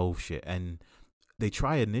to solve shit. And they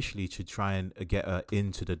try initially to try and get her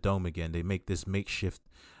into the dome again. They make this makeshift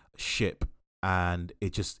ship, and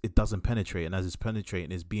it doesn't penetrate. And as it's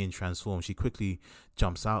penetrating, it's being transformed. She quickly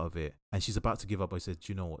jumps out of it, and she's about to give up. I said,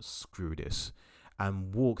 "Do you know what? Screw this,"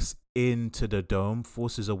 and walks into the dome,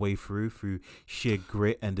 forces her way through sheer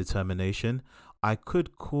grit and determination. I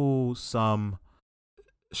could call some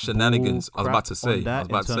Shenanigans. I was about to bull crap on say. that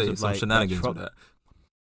in terms of, Some like, shenanigans that with that.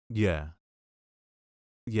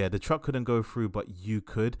 Yeah, the truck couldn't go through, but you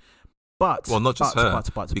could. But Well, not just her,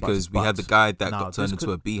 because we had the guy that Now, got turned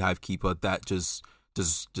into a beehive keeper that just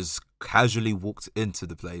casually walked into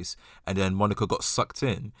the place, and then Monica got sucked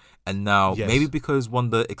in, and now Yes. maybe because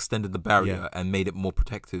Wanda extended the barrier Yeah. and made it more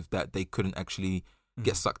protective, that they couldn't actually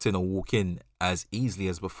get sucked in or walk in as easily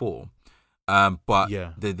as before. But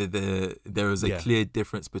Yeah. there is a Yeah. clear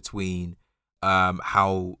difference between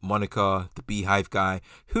how Monica, the beehive guy,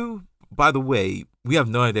 who, by the way, we have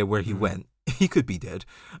no idea where he went. He could be dead.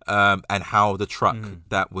 And how the truck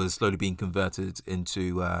that was slowly being converted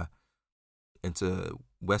into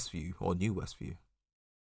Westview or New Westview.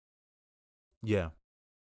 Yeah.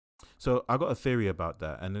 So I got a theory about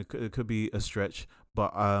that, and it could be a stretch,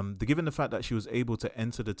 but given the fact that she was able to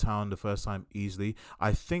enter the town the first time easily,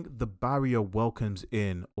 I think the barrier welcomes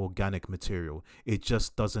in organic material. It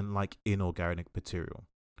just doesn't like inorganic material.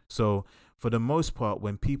 So for the most part,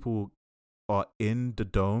 when people are in the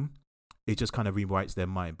dome, it just kind of rewrites their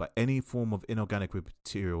mind. But any form of inorganic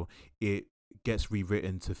material, it gets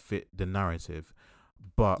rewritten to fit the narrative.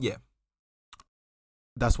 But Yeah.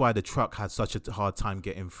 that's why the truck had such a hard time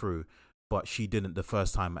getting through, but she didn't the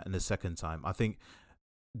first time and the second time. I think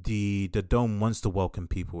the dome wants to welcome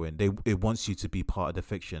people in. It wants you to be part of the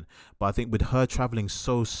fiction. But I think with her traveling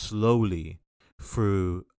so slowly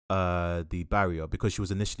through the barrier, because she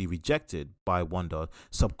was initially rejected by Wanda,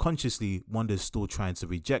 subconsciously Wanda's still trying to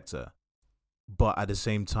reject her. But at the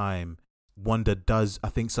same time, Wanda does, I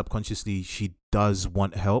think subconsciously she does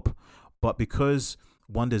want help. But because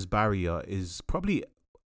Wanda's barrier is probably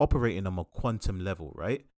operating on a quantum level,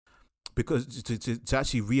 right? Because to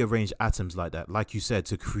actually rearrange atoms like that, like you said,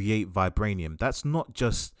 to create vibranium, that's not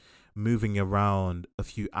just moving around a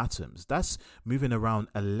few atoms. That's moving around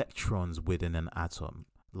electrons within an atom.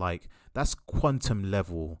 Like, that's quantum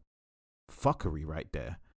level fuckery right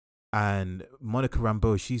there. And Monica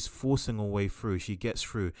Rambeau, she's forcing her way through. She gets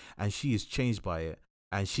through, and she is changed by it.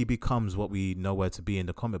 And she becomes what we know her to be in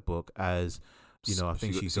the comic book as, you know, I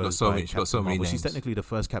think she got so many Marvel. names. She's technically the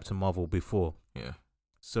first Captain Marvel before. Yeah.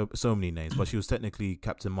 So many names, but she was technically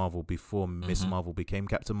Captain Marvel before Miss Marvel became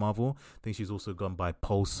Captain Marvel. I think she's also gone by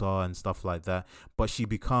Pulsar and stuff like that. But she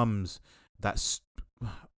becomes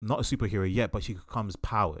not a superhero yet, but she becomes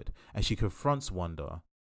powered, and she confronts Wanda,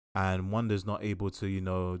 and Wanda's not able to, you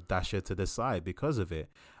know, dash her to the side because of it.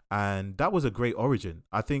 And that was a great origin.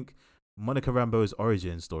 I think Monica Rambeau's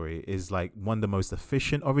origin story is like one of the most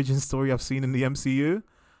efficient origin story I've seen in the MCU.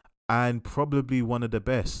 And probably one of the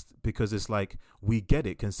best, because it's like, we get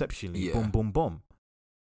it conceptually, boom, boom, boom.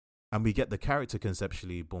 And we get the character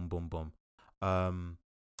conceptually, boom, boom, boom. What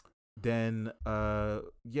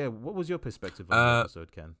was your perspective on the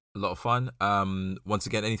episode, Ken? A lot of fun. Once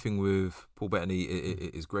again, anything with Paul Bettany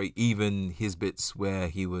is great. Even his bits where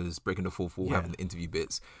he was breaking the fourth wall, having the interview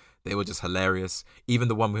bits, they were just hilarious. Even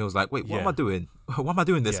the one where he was like, wait, what am I doing? Why am I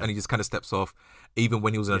doing this? And he just kind of steps off. Even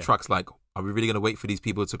when he was in a truck's like, are we really going to wait for these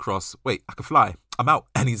people to cross? Wait, I can fly. I'm out.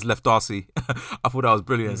 And he's left Darcy. I thought that was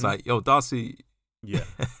brilliant. It's like, yo, Darcy. Yeah.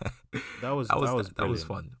 That was brilliant. That was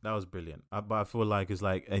fun. That was brilliant. But I feel like it's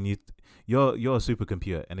like, and you're a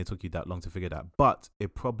supercomputer, and it took you that long to figure that. But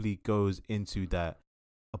it probably goes into that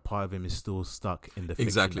a part of him is still stuck in the fiction.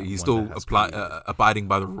 Exactly. He's still abiding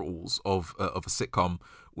by the rules of a sitcom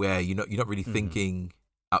where you're not really thinking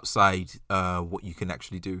outside what you can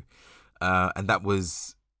actually do. and that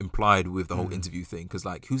was implied with the whole interview thing, because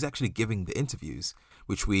like who's actually giving the interviews,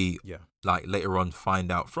 which we like later on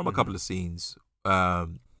find out from a couple of scenes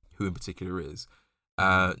who in particular is.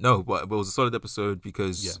 No, but it was a solid episode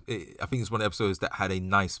because I think it's one of the episodes that had a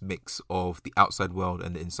nice mix of the outside world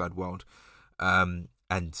and the inside world. And,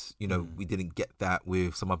 you know, we didn't get that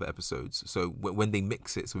with some other episodes. So when they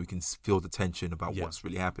mix it so we can feel the tension about what's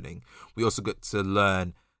really happening, we also get to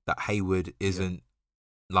learn that Hayward isn't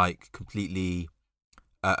like completely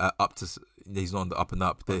up to, he's not on the up and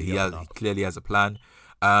up, that he clearly has a plan.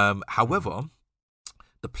 However,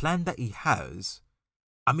 the plan that he has,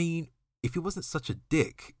 I mean, if he wasn't such a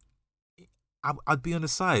dick, I'd be on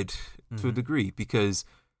his side to a degree, because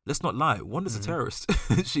let's not lie, Wanda's a terrorist.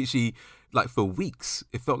 she like for weeks,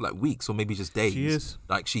 it felt like weeks or maybe just days. She is.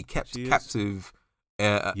 Like she kept captive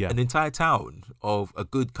an entire town of a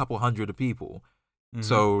good couple hundred of people.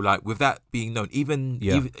 So like with that being known, even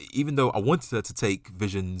though I wanted her to take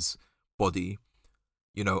Vision's body,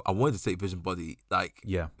 you know, I wanted to take Vision's body, like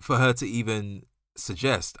for her to even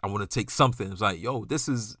suggest I want to take something, it was like, yo, this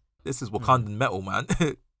is Wakandan metal, man.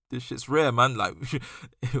 This shit's rare, man. Like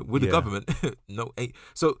with the government, no.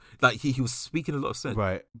 So like he was speaking a lot of sense,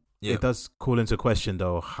 right? Yeah. It does call into question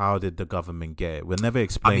though. How did the government get it? We're never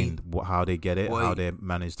explained how they get it, how they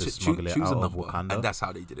managed to smuggle it out of Wakanda, and that's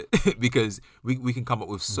how they did it. Because we can come up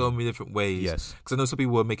with so many different ways. Yes, because I know some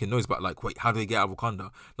people were making noise about like, wait, how do they get out of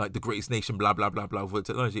Wakanda? Like the greatest nation, blah blah blah blah, with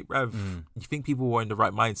technology. Bruv, you think people were in the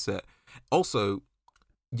right mindset? Also,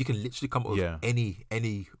 you can literally come up with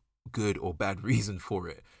any good or bad reason for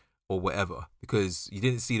it, or whatever, because you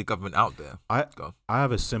didn't see the government out there. I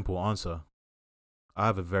have a simple answer. I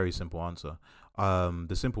have a very simple answer.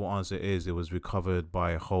 The simple answer is it was recovered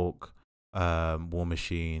by Hulk, War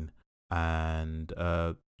Machine, and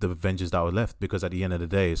the Avengers that were left. Because at the end of the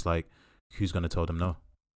day, it's like, who's gonna tell them no?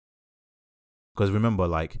 Because remember,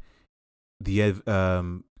 like the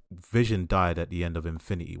Vision died at the end of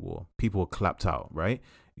Infinity War. People were clapped out, right?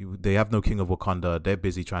 They have no king of Wakanda. They're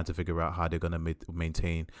busy trying to figure out how they're going to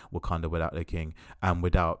maintain Wakanda without their king and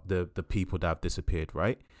without the people that have disappeared,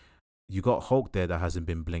 right? You got Hulk there that hasn't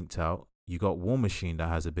been blinked out. You got War Machine that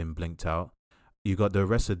hasn't been blinked out. You got the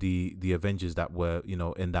rest of the Avengers that were, you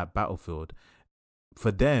know, in that battlefield.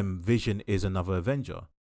 For them, Vision is another Avenger.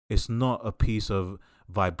 It's not a piece of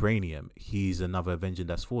vibranium. He's another Avenger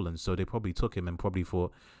that's fallen. So they probably took him and probably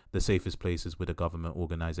thought the safest places with a government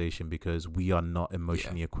organization, because we are not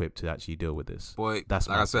emotionally equipped to actually deal with this. Boy, that's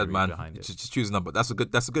like I said, man. Just choose a number. That's a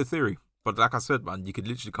good theory. But like I said, man, you could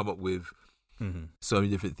literally come up with so many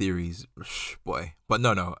different theories, boy. But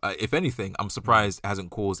no. If anything, I'm surprised it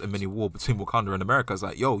hasn't caused a mini war between Wakanda and America. It's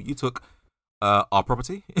like, yo, you took our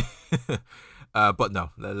property. But no,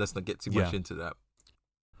 let's not get too much into that.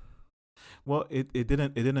 Well, it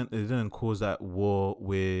didn't cause that war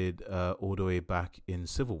with all the way back in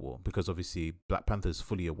Civil War, because obviously Black Panther's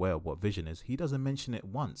fully aware of what Vision is. He doesn't mention it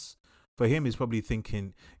once. For him, he's probably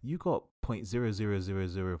thinking, you got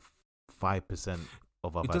 0.00005%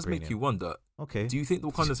 of our vibranium. It does make you wonder. Okay, do you think the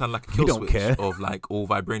Wakandans had like a kill switch of like all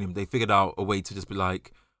vibranium? They figured out a way to just be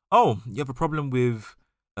like, oh, you have a problem with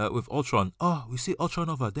Ultron. Oh, we see Ultron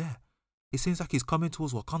over there. It seems like he's coming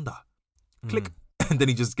towards Wakanda. Click. And then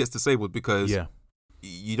he just gets disabled because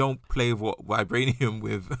you don't play with vibranium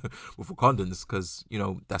with Wakandans, because you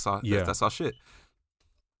know that's our shit.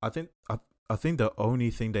 I think the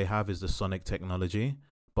only thing they have is the sonic technology.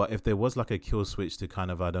 But if there was like a kill switch to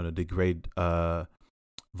kind of, I don't know, degrade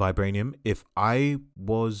vibranium, if I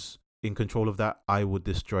was in control of that, I would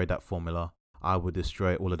destroy that formula. I would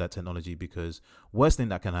destroy all of that technology, because worst thing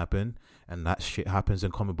that can happen, and that shit happens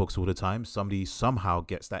in comic books all the time, somebody somehow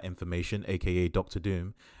gets that information, aka Doctor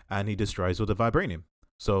Doom, and he destroys all the vibranium.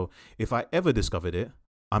 So if I ever discovered it,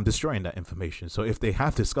 I'm destroying that information. So if they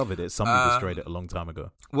have discovered it, somebody destroyed it a long time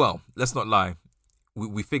ago. Well, let's not lie.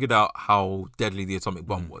 We figured out how deadly the atomic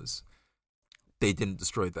bomb was. They didn't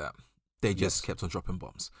destroy that. They just kept on dropping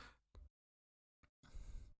bombs.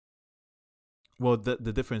 Well, the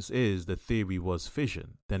difference is the theory was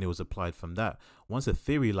fission. Then it was applied from that. Once a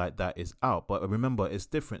theory like that is out, but remember, it's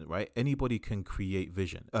different, right? Anybody can create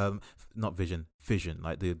vision. Not vision, fission.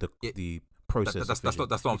 Like the process. That's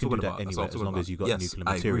what I'm talking about. Anyway, as long as you got nuclear material.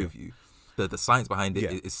 I agree with you. The science behind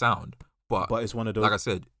it is sound, but it's one of those. Like I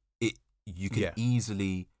said, you can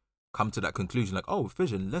easily come to that conclusion, like, oh,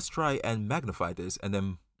 fission. Let's try and magnify this, and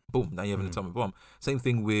then boom, now you have an atomic bomb. Same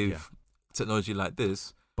thing with technology like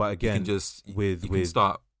this. But again, with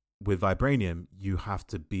vibranium, you have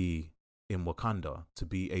to be in Wakanda to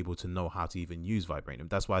be able to know how to even use vibranium.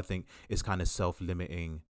 That's why I think it's kind of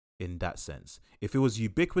self-limiting in that sense. If it was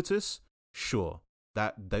ubiquitous, sure.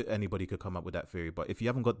 that anybody could come up with that theory. But if you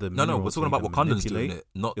haven't got the No, we're minerals talking for you about to Wakandans doing manipulate, it,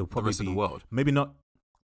 not it'll the probably rest of the be world. maybe not.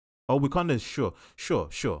 Oh, Wakanda,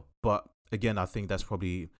 sure. But again, I think that's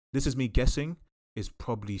probably, this is me guessing, is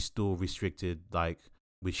probably still restricted, like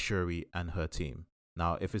with Shuri and her team.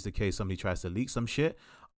 Now, if it's the case, somebody tries to leak some shit,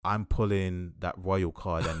 I'm pulling that royal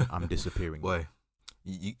card and I'm disappearing. Boy,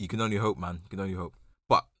 you can only hope, man. You can only hope.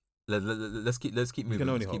 But let's keep moving. You can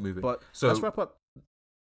only Let's keep hope. moving. But So let's wrap up.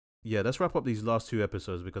 Yeah, let's wrap up these last 2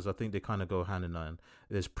 episodes because I think they kind of go hand in hand.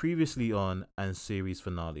 There's previously on and series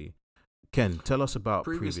finale. Ken, tell us about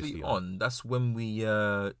previously on. That's when we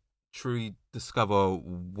truly discover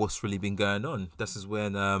what's really been going on. This is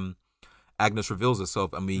when Agnes reveals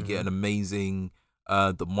herself, and we get an amazing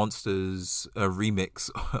The Monsters remix,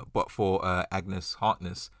 but for Agnes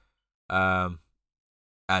Harkness, and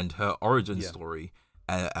her origin story,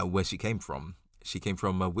 and where she came from. She came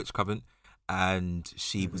from a witch coven, and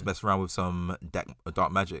she was messing around with some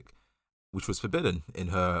dark magic, which was forbidden in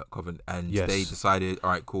her coven. And they decided, all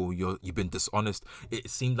right, cool, you've been dishonest. It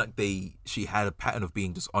seemed like she had a pattern of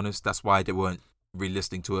being dishonest. That's why they weren't really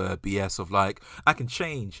listening to her BS of like, I can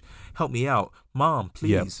change, help me out, mom,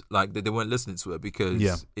 please. Like they weren't listening to her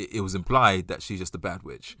because it was implied that she's just a bad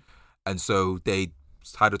witch. And so they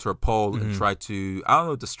tied her to a pole and tried to, I don't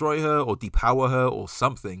know, destroy her or depower her or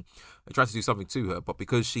something. They tried to do something to her, but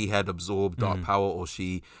because she had absorbed dark power, or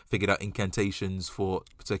she figured out incantations for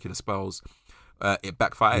particular spells, it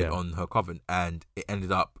backfired on her coven, and it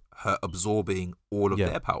ended up her absorbing all of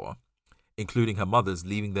their power, including her mother's,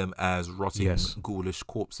 leaving them as rotting, ghoulish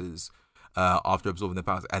corpses after absorbing their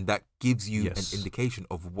powers. And that gives you an indication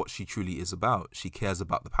of what she truly is about. She cares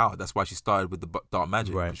about the power. That's why she started with the dark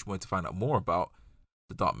magic, because she wanted to find out more about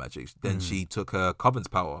the dark magic. Then she took her coven's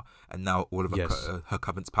power, and now all of her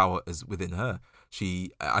coven's power is within her.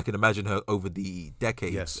 I can imagine her over the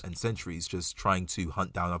decades and centuries just trying to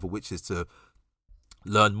hunt down other witches to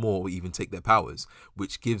learn more or even take their powers,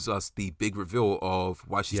 which gives us the big reveal of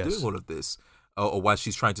why she's doing all of this, or why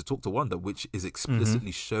she's trying to talk to Wanda, which is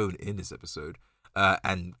explicitly shown in this episode.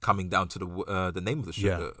 And coming down to the name of the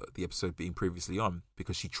show, the episode being previously on,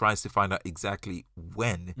 because she tries to find out exactly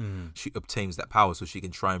when she obtains that power so she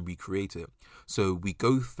can try and recreate it. So we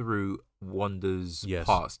go through Wanda's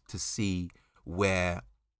past to see where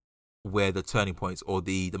the turning points or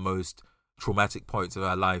the most traumatic points of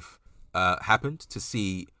her life happened, to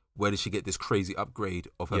see where did she get this crazy upgrade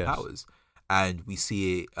of her powers. And we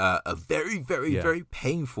see a very, very, very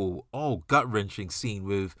painful, gut-wrenching scene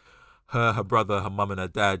with her brother, her mum, and her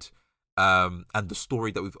dad, and the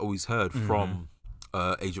story that we've always heard from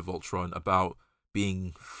Age of Ultron about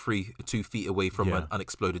being 2 feet away from an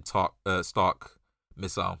unexploded Stark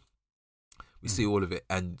missile. We see all of it,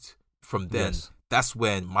 and from then, that's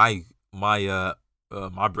when my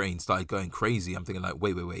brain started going crazy. I'm thinking like,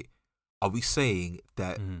 wait, are we saying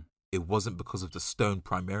that it wasn't because of the stone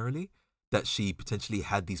primarily? That she potentially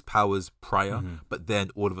had these powers prior, but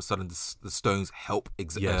then all of a sudden the stones help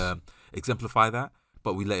exemplify that.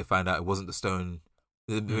 But we later find out it wasn't the stone.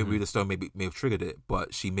 Maybe the stone may have triggered it,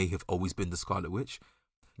 but she may have always been the Scarlet Witch.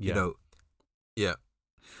 You know,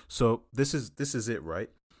 So this is it, right?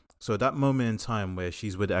 So that moment in time where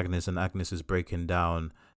she's with Agnes and Agnes is breaking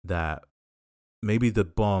down that maybe the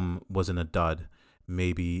bomb wasn't a dud.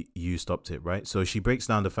 Maybe you stopped it, right? So she breaks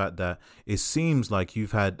down the fact that it seems like you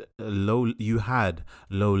had low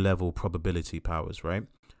level probability powers, right?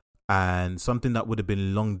 And something that would have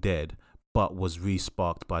been long dead but was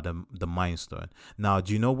re-sparked by the Mind Stone. Now,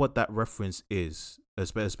 do you know what that reference is,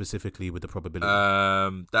 specifically with the probability?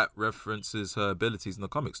 That references her abilities in the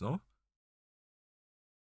comics, no?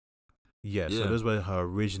 Yeah, so those were her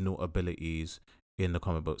original abilities in the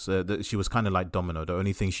comic books. She was kind of like Domino. The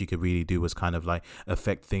only thing she could really do was kind of like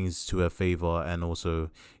affect things to her favor, and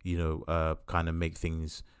also, kind of make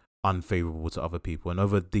things unfavorable to other people. And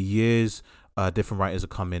over the years, different writers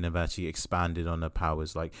have come in and have actually expanded on her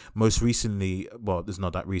powers. Like most recently, well, it's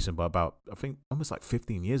not that recent, but about, I think, almost like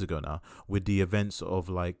 15 years ago now, with the events of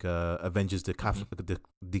like Avengers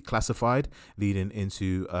Declassified leading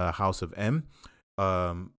into House of M.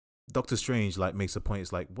 Doctor Strange like makes a point.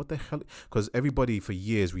 It's like, what the hell? Because everybody for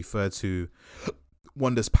years referred to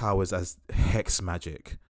Wanda's powers as hex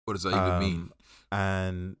magic. What does that even mean?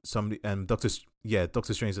 And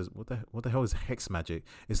Doctor Strange says, what the hell is hex magic?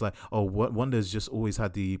 It's like, Wanda's just always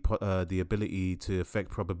had the ability to affect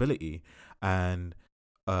probability, and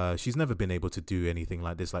she's never been able to do anything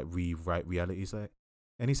like this, like rewrite reality.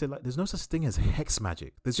 And he said, like, there's no such thing as hex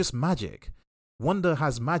magic. There's just magic. Wanda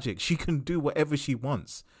has magic. She can do whatever she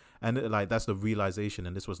wants. And like that's the realization,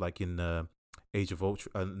 and this was like in Age of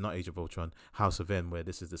Ultron, not Age of Ultron, House of M, where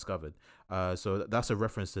this is discovered. So that's a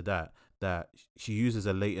reference to that she uses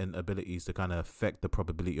her latent abilities to kind of affect the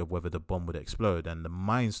probability of whether the bomb would explode, and the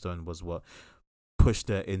Mind Stone was what pushed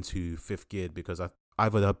her into fifth gear because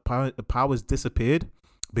either the powers disappeared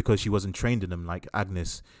because she wasn't trained in them, like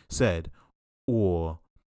Agnes said, or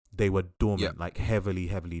they were dormant, like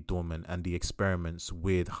heavily dormant, and the experiments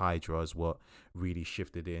with Hydra is what really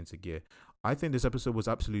shifted it into gear. I think this episode was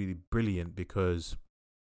absolutely brilliant because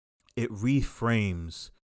it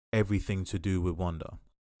reframes everything to do with Wanda.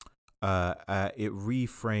 It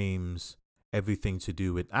reframes everything to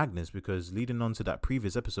do with Agnes, because leading on to that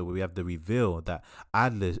previous episode where we have the reveal that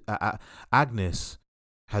Agnes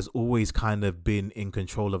has always kind of been in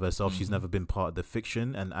control of herself. She's never been part of the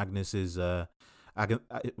fiction, and Agnes is her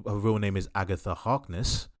real name is Agatha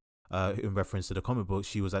Harkness. In reference to the comic book,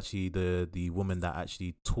 she was actually the woman that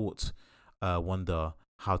actually taught Wanda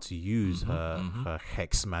how to use her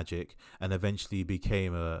hex magic, and eventually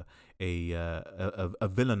became a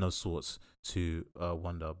villain of sorts to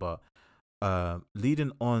Wanda. But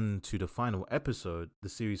leading on to the final episode, the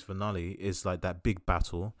series finale, is like that big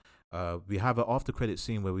battle. We have an after credit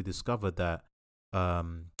scene where we discovered that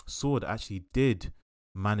Sword actually did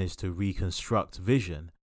manage to reconstruct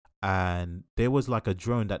Vision, and there was like a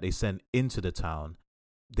drone that they sent into the town.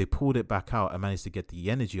 They pulled it back out and managed to get the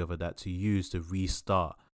energy of that to use to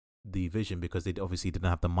restart the Vision, because they obviously didn't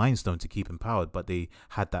have the Mind Stone to keep him powered, but they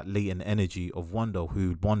had that latent energy of Wanda,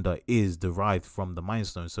 who Wanda is derived from the Mind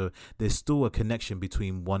Stone. So there's still a connection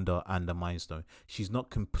between Wanda and the Mind Stone. She's not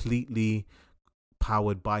completely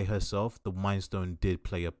powered by herself. The Mind Stone did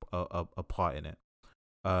play a part in it.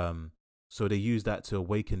 So they use that to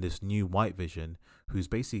awaken this new White Vision, who's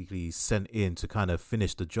basically sent in to kind of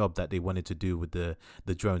finish the job that they wanted to do with the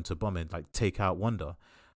drone to bomb it, like take out Wanda.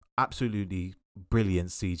 Absolutely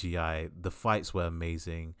brilliant CGI. The fights were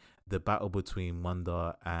amazing. The battle between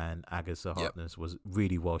Wanda and Agatha Harkness was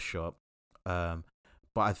really well shot. But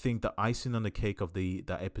I think the icing on the cake of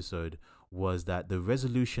that episode was that the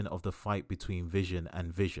resolution of the fight between Vision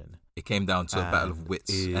and Vision. It came down to a battle of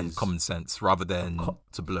wits and common sense rather than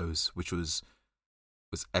to blows, which was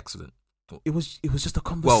excellent. It was just a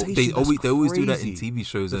conversation. Well, they always do that in TV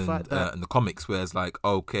shows and in the comics, where it's like,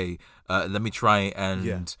 okay, let me try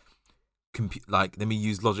and let me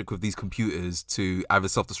use logic with these computers to either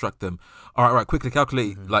self-destruct them. All right, quickly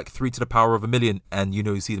calculate like 3 to the power of a million, and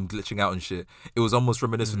you see them glitching out and shit. It was almost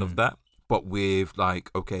reminiscent of that, but with like,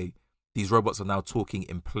 okay, these robots are now talking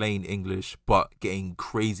in plain English, but getting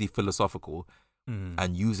crazy philosophical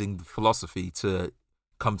and using the philosophy to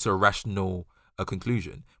come to a rational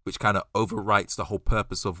conclusion, which kind of overwrites the whole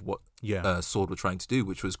purpose of what Sword were trying to do,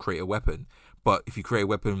 which was create a weapon. But if you create a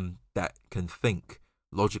weapon that can think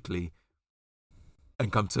logically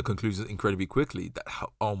and come to conclusions incredibly quickly,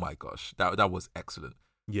 oh my gosh, that was excellent.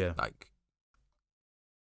 Yeah, like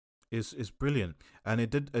it's brilliant, and it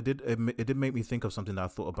did make me think of something that I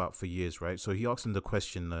thought about for years. Right, so he asked him the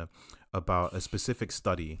question about a specific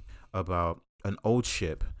study about an old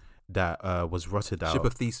ship that was rotted out. Ship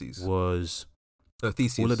of Theseus was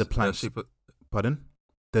Theseus. All of the planks. Pardon?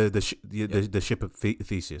 The ship of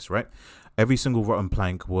Theseus, right? Every single rotten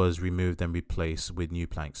plank was removed and replaced with new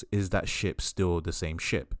planks. Is that ship still the same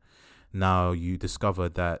ship? Now you discover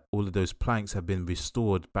that all of those planks have been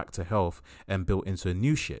restored back to health and built into a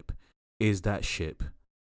new ship. Is that ship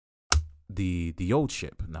the old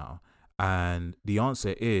ship now? And the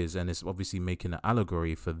answer is, and it's obviously making an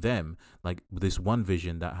allegory for them, like this one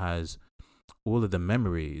Vision that has all of the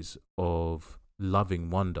memories of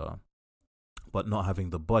loving Wanda, but not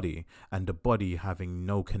having the body, and the body having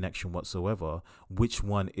no connection whatsoever. Which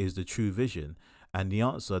one is the true Vision? And the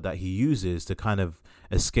answer that he uses to kind of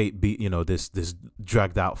escape this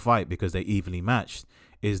dragged out fight, because they're evenly matched,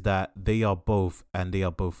 is that they are both, and they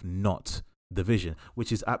are both not the Vision,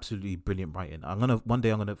 which is absolutely brilliant writing. One day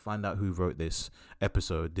I'm gonna find out who wrote this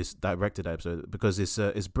directed episode, because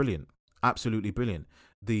it's brilliant, absolutely brilliant.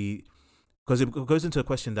 Because it goes into a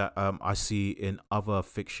question that I see in other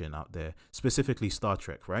fiction out there, specifically Star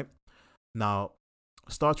Trek, right? Now,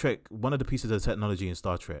 Star Trek, one of the pieces of technology in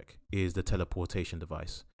Star Trek is the teleportation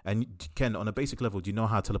device. And Ken, on a basic level, do you know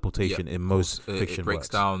how teleportation in most fiction it breaks works?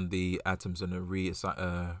 Down the atoms and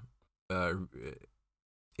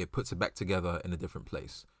it puts it back together in a different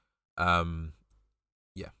place.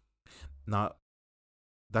 Now,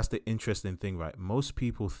 that's the interesting thing, right? Most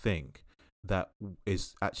people think that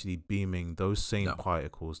is actually beaming those same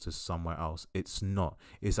particles to somewhere else. It's not.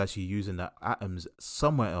 It's actually using the atoms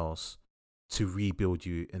somewhere else to rebuild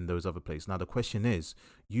you in those other places. Now the question is,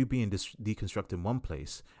 you being deconstructed in one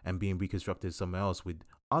place and being reconstructed somewhere else with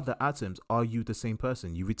other atoms, are you the same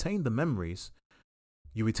person? You retain the memories,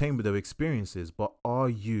 you retain the experiences, but are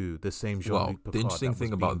you the same Jean-Luc Picard? The interesting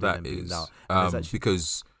thing about that is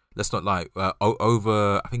because let's not lie,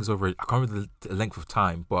 over I think it's over, I can't remember the length of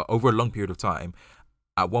time, but over a long period of time,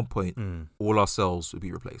 at one point, all our cells would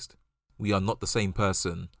be replaced. We are not the same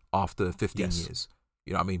person after 15 years.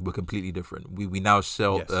 You know what I mean? We're completely different. We now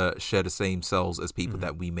share the same cells as people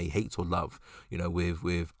that we may hate or love, you know,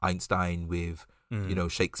 with Einstein, with, you know,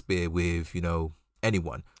 Shakespeare, with, you know,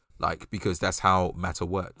 anyone, like, because that's how matter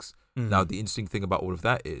works. Now, the interesting thing about all of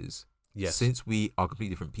that is, since we are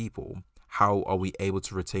completely different people, how are we able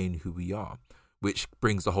to retain who we are? Which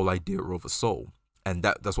brings the whole idea of a soul. And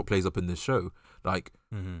that's what plays up in the show. Like,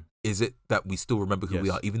 is it that we still remember who we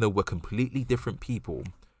are, even though we're completely different people,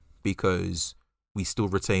 because we still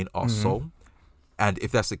retain our soul? And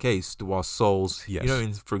if that's the case, do our souls, you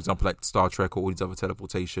know, for example, like Star Trek or all these other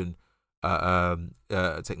teleportation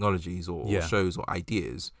technologies or shows or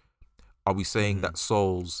ideas, are we saying that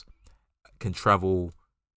souls can travel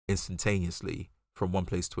instantaneously from one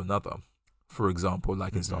place to another? For example,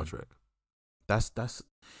 like in Star Trek.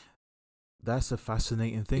 That's a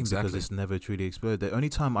fascinating thing because it's never truly explored. The only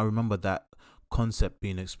time I remember that concept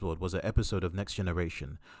being explored was an episode of Next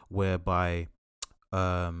Generation, whereby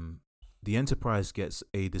the Enterprise gets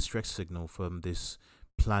a distress signal from this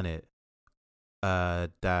planet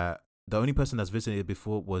that the only person that's visited it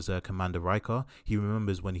before was Commander Riker. He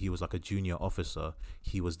remembers when he was like a junior officer,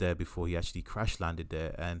 he was there before he actually crash landed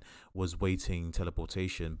there and was waiting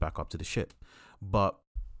teleportation back up to the ship. But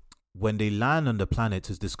when they land on the planet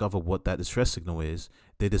to discover what that distress signal is,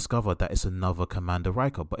 they discover that it's another Commander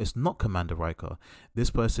Riker, but it's not Commander Riker. This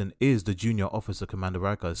person is the junior officer Commander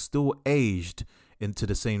Riker, still aged into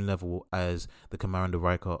the same level as the Commander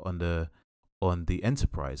Riker on the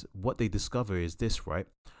Enterprise. What they discover is this, right?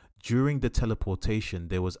 During the teleportation,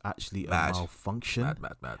 there was actually a malfunction.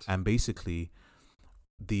 And basically,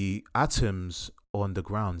 the atoms on the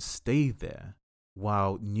ground stay there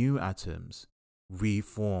while new atoms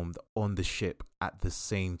reformed on the ship at the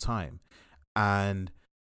same time. And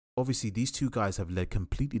obviously these two guys have led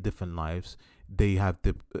completely different lives. They have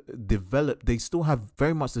developed, they still have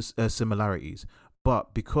very much similarities,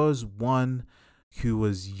 but because one who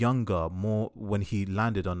was younger more when he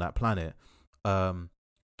landed on that planet,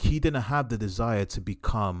 he didn't have the desire to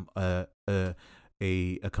become a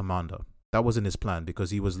commander. That wasn't his plan,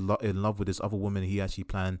 because he was in love with this other woman. He actually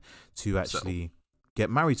planned to actually get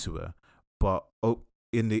married to her. But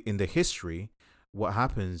in the history, what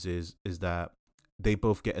happens is that they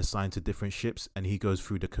both get assigned to different ships, and he goes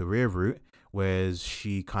through the career route, whereas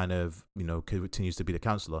she kind of, you know, continues to be the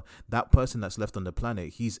counselor. That person that's left on the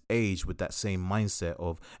planet, he's aged with that same mindset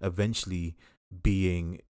of eventually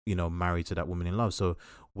being, you know, married to that woman in love. So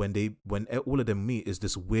when all of them meet, is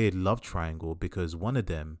this weird love triangle, because one of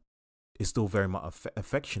them is still very much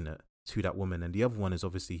affectionate to that woman, and the other one is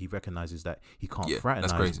obviously he recognizes that he can't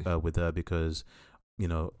fraternize with her because, you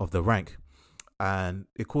know, of the rank. And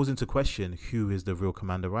it calls into question who is the real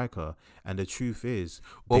Commander Riker. And the truth is,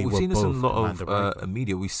 we've seen this in a lot of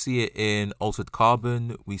media. We see it in Altered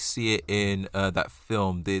Carbon. We see it in that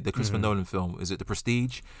film, the Christopher Nolan film. Is it The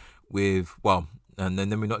Prestige? And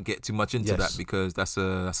then we not get too much into that, because that's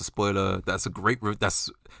a spoiler. That's that's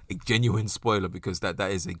a genuine spoiler, because that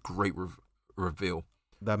is a great reveal.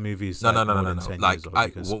 That movie is no. Like,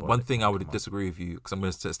 one thing I would disagree with you, because I'm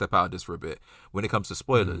going to step out of this for a bit. When it comes to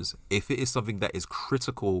spoilers, if it is something that is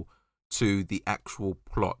critical to the actual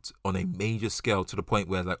plot on a major scale, to the point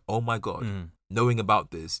where, like, oh my god, knowing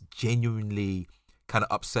about this genuinely kind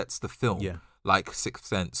of upsets the film, like Sixth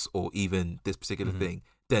Sense or even this particular thing,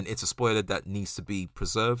 then it's a spoiler that needs to be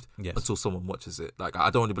preserved until someone watches it. Like,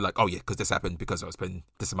 I don't want to be like, oh yeah, because this happened because I was spending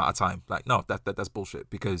this amount of time. Like, no, that's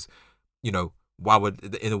bullshit, because, you know, why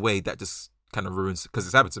would, in a way, that just kind of ruins, because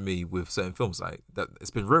it's happened to me with certain films, like that it's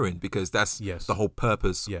been ruined, because that's the whole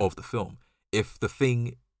purpose of the film. If the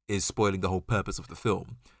thing is spoiling the whole purpose of the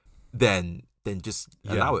film, then just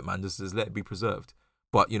allow it, man. Just let it be preserved.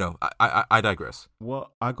 But, you know, I digress.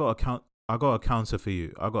 Well, I got a counter for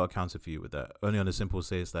you. With that. Only on the simple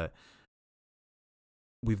sense that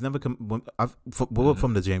we've never we're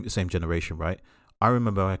from the same generation, right? I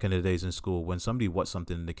remember back in the days in school, when somebody watched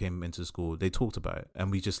something and they came into school, they talked about it,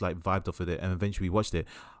 and we just like vibed off of it, and eventually we watched it.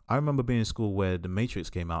 I remember being in school where The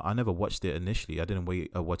Matrix came out. I never watched it initially. I didn't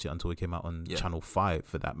watch it until it came out on Channel 5,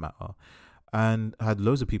 for that matter. And I had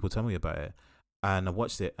loads of people tell me about it. And I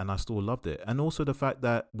watched it, and I still loved it. And also the fact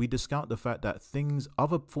that we discount the fact that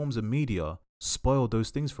other forms of media spoil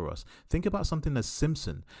those things for us. Think about something that's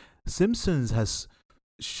Simpsons has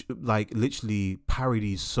like literally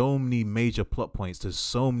parodies so many major plot points to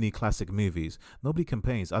so many classic movies. Nobody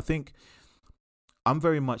complains. I think I'm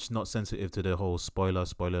very much not sensitive to the whole spoiler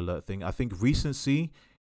alert thing. I think recency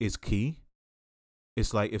is key.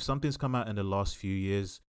 It's like if something's come out in the last few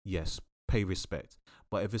years, yes, pay respect.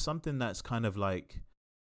 But if it's something that's kind of like,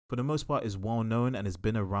 for the most part, is well known and has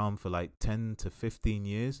been around for like 10 to 15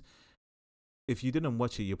 years, if you didn't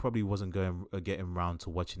watch it, you probably wasn't getting around to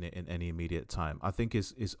watching it in any immediate time. I think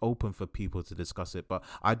it's open for people to discuss it. But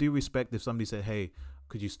I do respect if somebody said, hey,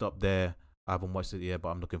 could you stop there? I haven't watched it yet, but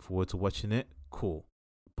I'm looking forward to watching it. Cool.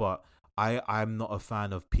 But I'm not a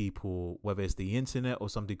fan of people, whether it's the internet or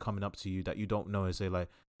somebody coming up to you that you don't know and say like,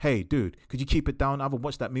 hey, dude, could you keep it down? I haven't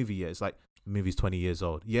watched that movie yet. It's like, the movie's 20 years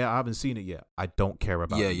old. Yeah, I haven't seen it yet. I don't care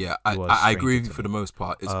about it. Yeah. I agree with you for the most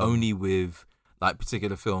part. It's only with like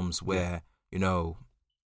particular films where, you know,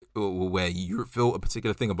 where you feel a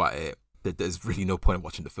particular thing about it, that there's really no point in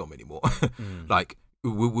watching the film anymore. Like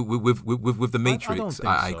with The Matrix,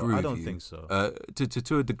 I agree with you. I don't think so.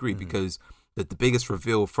 To a degree, because the biggest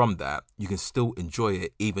reveal from that, you can still enjoy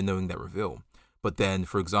it even knowing that reveal. But then,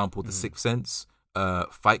 for example, The Sixth Sense,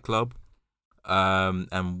 Fight Club,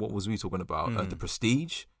 and what was we talking about? The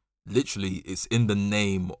Prestige. Literally, it's in the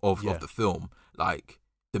name of the film. Like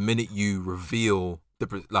the minute you reveal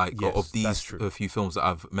of these few films that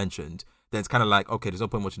I've mentioned, then it's kind of like, okay, there's no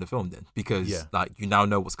point watching the film then, because like you now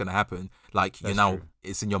know what's going to happen. Like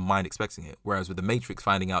it's in your mind expecting it. Whereas with The Matrix,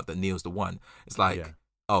 finding out that Neo's the one, it's like,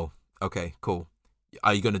 oh, okay, cool.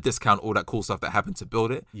 Are you going to discount all that cool stuff that happened to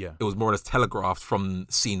build it? Yeah. It was more or less telegraphed from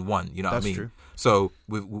scene one, you know what I mean? True. So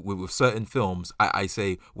with certain films, I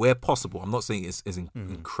say where possible, I'm not saying it's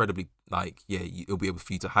incredibly like, it'll be able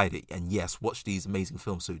for you to hide it. And yes, watch these amazing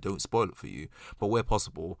films so don't spoil it for you. But where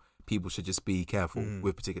possible, people should just be careful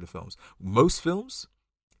with particular films. Most films,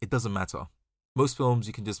 it doesn't matter. Most films,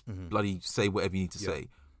 you can just bloody say whatever you need to say.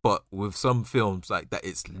 But with some films like that,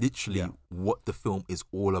 it's literally what the film is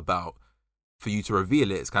all about. For you to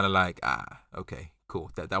reveal it, it's kind of like, okay,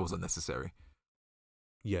 cool. That was unnecessary.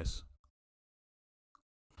 Yes.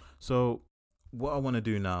 So what I want to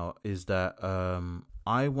do now is that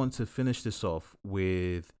I want to finish this off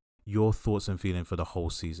with your thoughts and feeling for the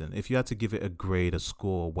whole season. If you had to give it a grade, a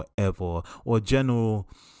score, whatever, or a general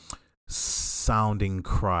sounding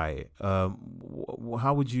cry,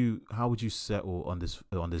 how would you settle on this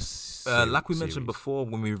like we series? mentioned before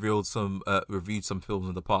when we reviewed some films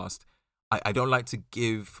in the past, I don't like to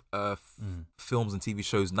give films and TV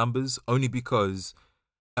shows numbers, only because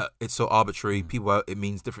it's so arbitrary. It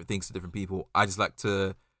means different things to different people. I just like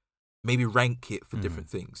to maybe rank it for different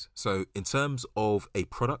things. So in terms of a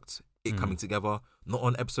product, it coming together, not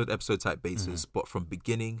on episode type basis, but from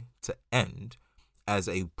beginning to end as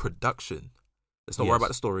a production. Let's not worry about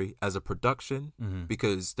the story, as a production,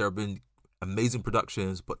 because there have been amazing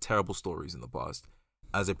productions but terrible stories in the past.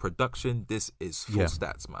 As a production, this is full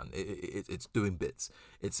stats, man. It's doing bits.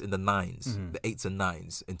 It's in the 9s, the 8s and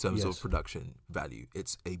 9s in terms of production value.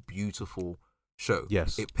 It's a beautiful show.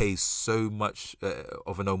 Yes. It pays so much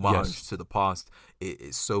of an homage to the past.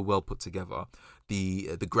 It's so well put together.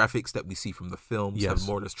 The graphics that we see from the films have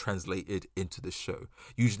more or less translated into the show.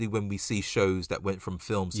 Usually when we see shows that went from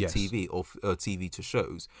films to TV or TV to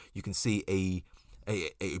shows, you can see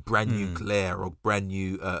a brand new glare or brand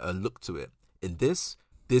new look to it. In this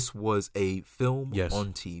was a film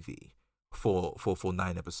on TV for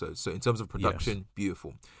 9 episodes. So in terms of production,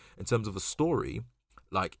 beautiful. In terms of a story,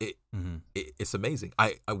 like it's amazing.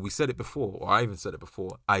 We said it before, or I even said it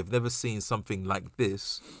before. I've never seen something like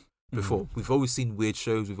this before. We've always seen weird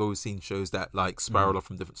shows. We've always seen shows that like spiral off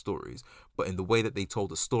from different stories. But in the way that they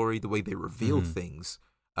told the story, the way they revealed things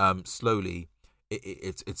slowly,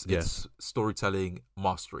 it's storytelling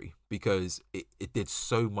mastery, because it did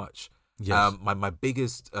so much. Yes. My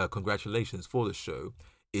biggest congratulations for the show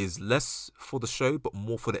is less for the show, but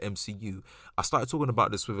more for the MCU. I started talking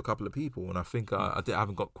about this with a couple of people, and I think I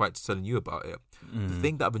haven't got quite to telling you about it. The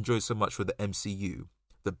thing that I've enjoyed so much with the MCU,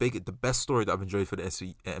 the best story that I've enjoyed for the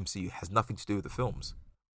MCU has nothing to do with the films.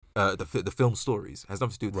 The film stories has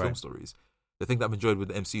nothing to do with the film stories. The thing that I've enjoyed with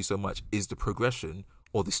the MCU so much is the progression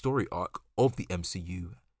or the story arc of the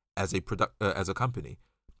MCU as a company.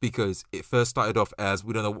 Because it first started off as,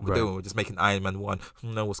 we don't know what we're doing, we're just making Iron Man 1,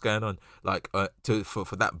 know what's going on, like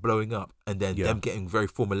for that blowing up, and then them getting very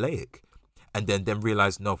formulaic, and then them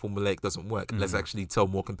realize, no, formulaic doesn't work, let's actually tell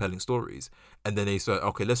more compelling stories. And then they said,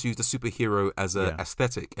 okay, let's use the superhero as a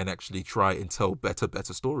aesthetic and actually try and tell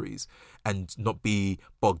better stories and not be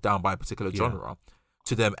bogged down by a particular genre.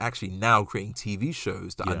 To them actually now creating TV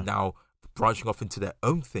shows that are now branching off into their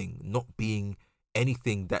own thing, not being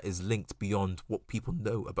anything that is linked beyond what people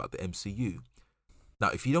know about the MCU. Now,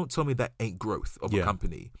 if you don't tell me that ain't growth of a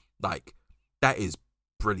company, like, that is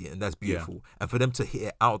brilliant and that's beautiful. And for them to hit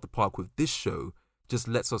it out of the park with this show just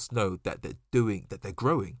lets us know that they're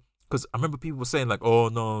growing. Because I remember people were saying, like, oh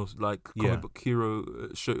no, like, comic book hero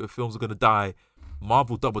films are going to die.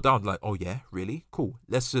 Marvel doubled down, like, oh yeah, really? Cool.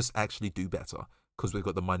 Let's just actually do better because we've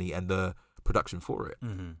got the money and the production for it.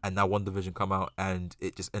 Mm-hmm. And now WandaVision come out and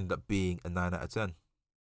it just ended up being a 9 out of 10.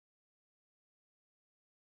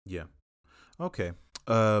 Yeah. Okay.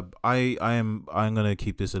 I'm gonna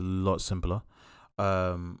keep this a lot simpler.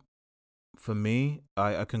 For me,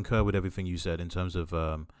 I concur with everything you said in terms of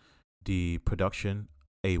the production.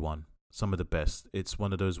 A1, some of the best. It's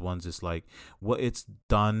one of those ones. It's like what it's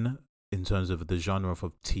done in terms of the genre of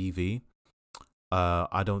TV.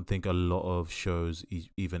 I don't think a lot of shows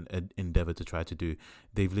even endeavor to try to do.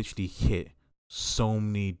 They've literally hit so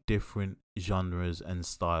many different genres and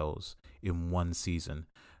styles in one season,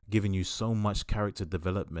 giving you so much character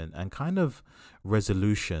development and kind of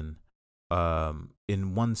resolution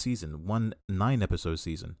in one season, one 9-episode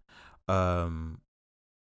season.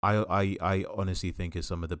 I honestly think is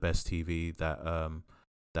some of the best TV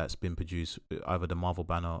that's been produced, either the Marvel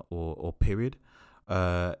banner or period.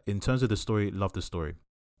 In terms of the story, love the story.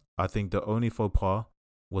 I think the only faux pas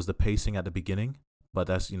was the pacing at the beginning, but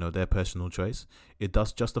that's their personal choice. It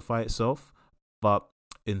does justify itself, but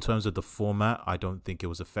in terms of the format, I don't think it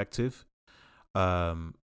was effective.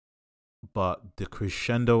 But the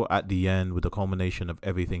crescendo at the end with the culmination of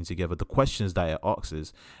everything together, the questions that it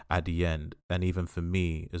asks at the end, and even for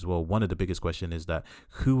me as well, one of the biggest questions is that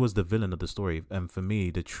who was the villain of the story? And for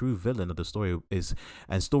me, the true villain of the story is,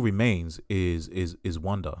 and still remains, is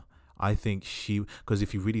Wanda. I think because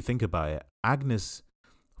if you really think about it, Agnes,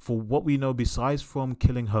 for what we know, besides from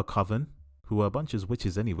killing her coven, who are a bunch of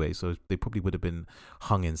witches anyway, so they probably would have been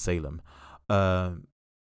hung in Salem.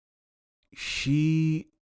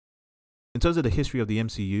 In terms of the history of the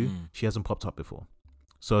MCU, she hasn't popped up before.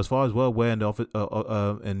 So as far as we're aware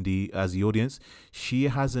as the audience, she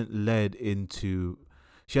hasn't led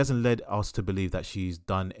us to believe that she's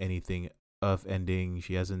done anything earth-ending.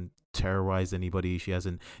 She hasn't terrorized anybody. She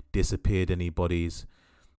hasn't disappeared anybody's.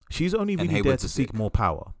 She's only really there to seek more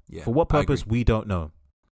power. Yeah, for what purpose, we don't know.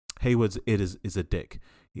 Hayward's is a dick.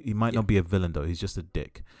 He might not be a villain though. He's just a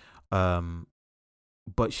dick. But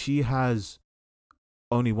she has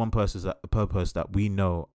only one purpose that we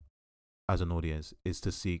know as an audience is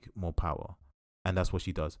to seek more power, and that's what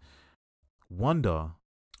she does. Wanda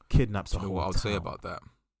kidnaps a whole town. What I would say about that?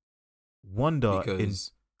 Wanda,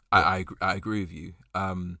 because I agree with you.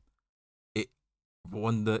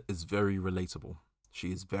 Wanda is very relatable.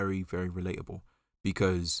 She is very, very relatable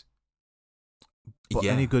because. But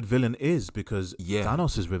any good villain is, because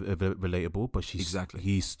Thanos is relatable, but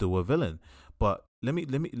he's still a villain. But let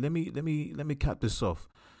me cap this off.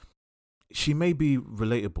 She may be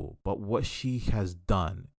relatable, but what she has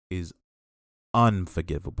done is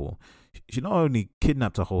unforgivable. She not only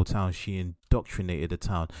kidnapped a whole town, she indoctrinated the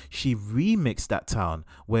town. She remixed that town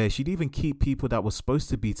where she'd even keep people that were supposed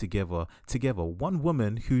to be together. One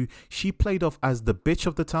woman who she played off as the bitch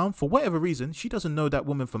of the town for whatever reason. She doesn't know that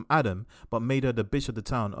woman from Adam, but made her the bitch of the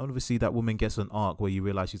town. Obviously, that woman gets an arc where you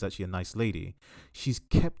realize she's actually a nice lady. She's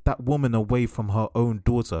kept that woman away from her own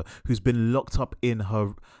daughter, who's been locked up in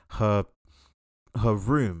her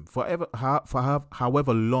room for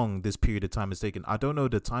however long this period of time has taken. I don't know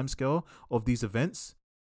the time scale of these events,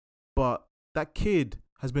 but that kid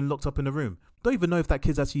has been locked up in a room. Don't even know if that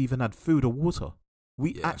kid's actually even had food or water.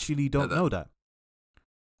 We actually don't know that.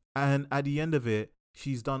 And at the end of it,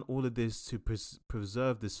 she's done all of this to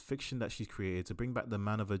preserve this fiction that she's created, to bring back the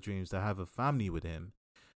man of her dreams, to have a family with him,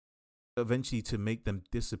 eventually to make them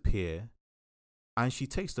disappear. And she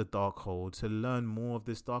takes the Darkhold to learn more of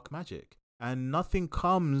this dark magic. And nothing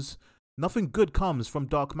good comes from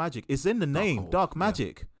dark magic. It's in the name, dark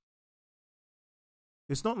magic.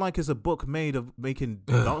 It's not like it's a book made of making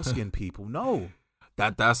dark-skinned people. No.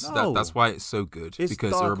 That's why it's so good. It's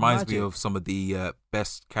because it reminds me of some of the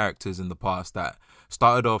best characters in the past that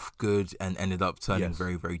started off good and ended up turning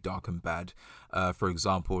very, very dark and bad. For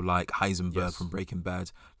example, like Heisenberg from Breaking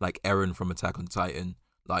Bad, like Eren from Attack on Titan,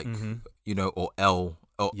 like or L.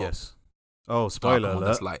 Yes. Oh, spoiler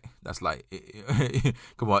alert! That's like,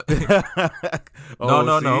 come on.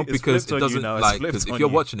 No, because it doesn't because if you're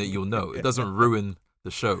watching it, you'll know it doesn't ruin the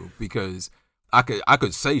show, because I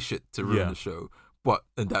could say shit to ruin the show, but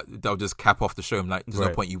that'll just cap off the show. I'm like, there's no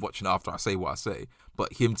point you watching it after I say what I say.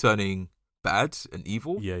 But him turning bad and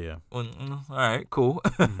evil, all right, cool.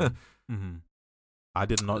 I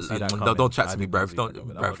did not see that coming. Don't chat to me, bruv. Don't.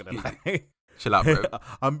 chill out, bro.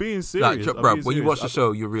 I'm being serious. Bro, when you watch the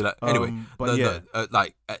show, you realize. Anyway, but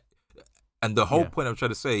and the whole point I'm trying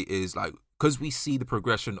to say is like, because we see the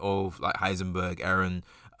progression of like Heisenberg, Aaron,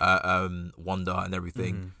 Wanda, and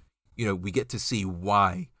everything. We get to see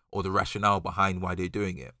why, or the rationale behind why they're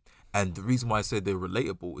doing it. And the reason why I said they're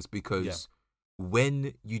relatable is because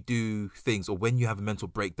when you do things, or when you have a mental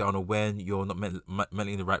breakdown, or when you're not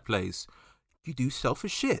mentally in the right place, you do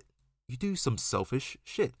selfish shit. You do some selfish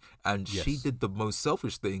shit. And she did the most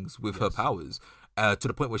selfish things with her powers, to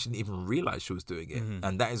the point where she didn't even realize she was doing it.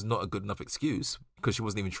 And that is not a good enough excuse, because she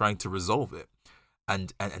wasn't even trying to resolve it.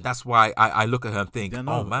 And that's why I look at her and think,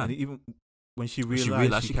 oh man. And even when she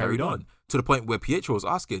realized, she carried on. To the point where Pietro was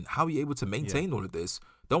asking, how are you able to maintain all of this?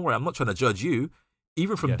 Don't worry, I'm not trying to judge you.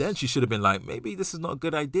 Even from then, she should have been like, maybe this is not a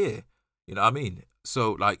good idea. You know what I mean?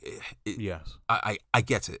 So, like, I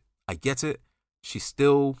get it. I get it. She's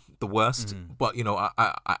still the worst, but,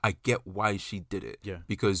 I get why she did it. Yeah.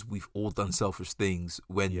 Because we've all done selfish things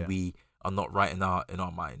when we are not right in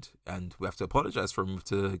our mind. And we have to apologize for them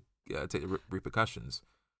to take the repercussions.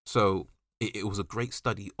 So, it was a great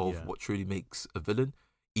study of what truly makes a villain,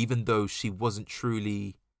 even though she wasn't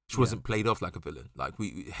played off like a villain. Like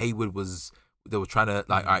Hayward was, they were trying to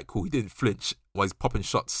like, all right, cool. He didn't flinch while he's popping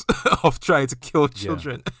shots of trying to kill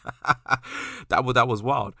children. That was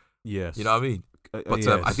wild. Yes, you know what I mean. But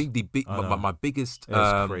I think my biggest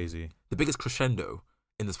crazy. The biggest crescendo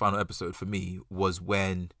in this final episode for me was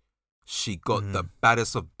when she got the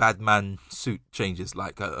baddest of Badman suit changes,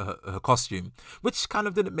 like her costume, which kind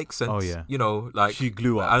of didn't make sense. Oh yeah, like she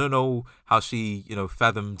glue up. I don't know how she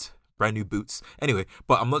fathomed brand new boots. Anyway,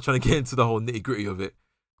 but I'm not trying to get into the whole nitty gritty of it.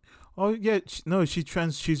 Oh yeah, she's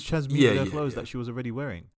transmuted her clothes that she was already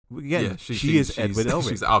wearing. Again, she is Edward Elric.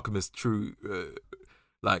 She's the alchemist, true, to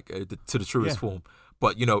the truest form.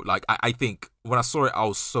 But like I think when I saw it, I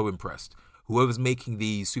was so impressed. Whoever's making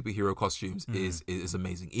these superhero costumes is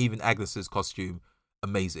amazing. Even Agnes's costume,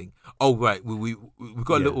 amazing. Oh right, we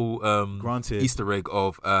got a little Easter egg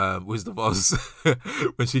of Wizard of Oz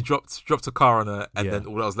when she dropped a car on her, and then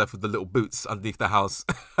all that was left with the little boots underneath the house.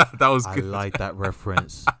 That was good. I like that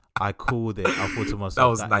reference. I called it. I thought to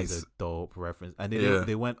myself, that nice. Is a dope reference. And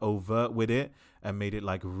they went overt with it and made it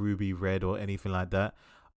like ruby red or anything like that.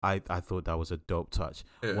 I thought that was a dope touch.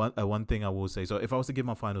 Yeah. One thing I will say, so if I was to give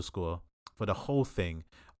my final score for the whole thing,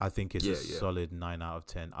 I think it's a solid 9 out of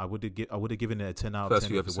 10. I would have given it a 10 out of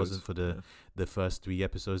 10 if it wasn't for the first 3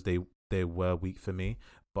 episodes. They were weak for me,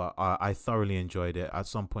 but I thoroughly enjoyed it. At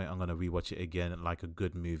some point, I'm gonna rewatch it again, like a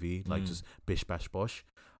good movie, like just bish bash bosh.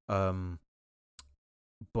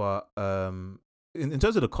 But in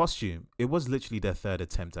terms of the costume, it was literally their third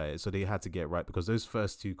attempt at it, so they had to get it right, because those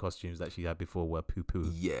first 2 costumes that she had before were poo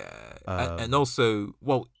poo. Yeah, and also,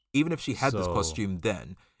 well, even if she had this costume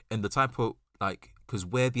then, in the type of like, because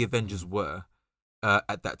where the Avengers were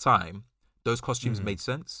at that time, those costumes made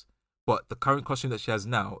sense. But the current costume that she has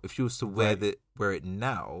now, if she was to wear it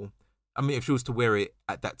now, I mean, if she was to wear it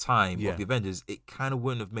at that time of the Avengers, it kind of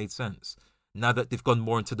wouldn't have made sense. Now that they've gone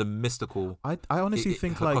more into the mystical, I honestly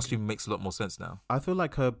think her costume makes a lot more sense now. I feel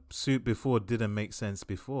like her suit before didn't make sense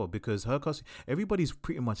before, because her costume, everybody's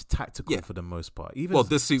pretty much tactical for the most part. Even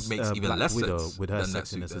this suit makes even Black less Widow, sense with her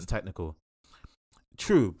sexiness as technical.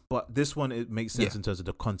 True, but this one, it makes sense in terms of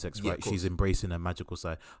the context, right? She's embracing her magical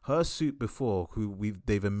side. Her suit before,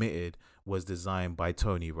 they've admitted was designed by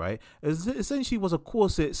Tony, right? Essentially was a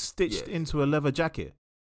corset stitched into a leather jacket.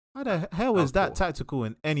 How the hell is that tactical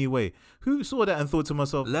in any way? Who saw that and thought to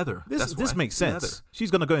myself, leather? This makes sense. Leather. She's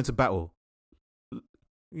gonna go into battle.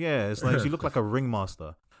 Yeah, it's like she looked like a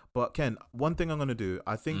ringmaster. But Ken, one thing I'm going to do,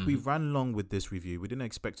 I think we ran long with this review. We didn't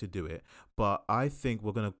expect to do it, but I think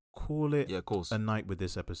we're going to call it a night with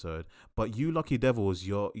this episode. But you lucky devils,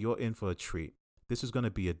 you're in for a treat. This is going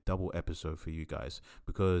to be a double episode for you guys,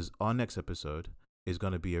 because our next episode is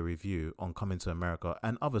going to be a review on Coming to America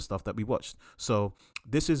and other stuff that we watched. So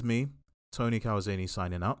this is me, Tony Calzani,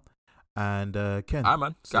 signing out. And Ken, hi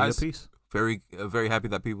man, guys. Peace. Very happy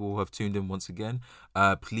that people have tuned in once again.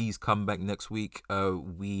 Please come back next week.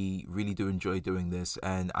 We really do enjoy doing this,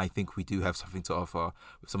 and I think we do have something to offer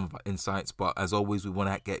with some of our insights. But as always, we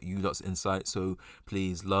want to get you lot's insights. So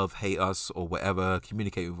please, love, hate us, or whatever,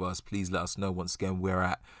 communicate with us. Please let us know. Once again, we're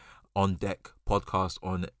at On Deck Podcast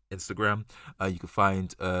on Instagram. You can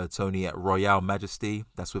find Tony at Royale Majesty.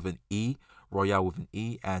 That's with an E. Royale with an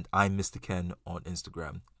E, and I'm Mr. Ken on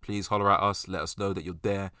Instagram. Please holler at us, let us know that you're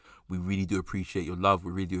there. We really do appreciate your love.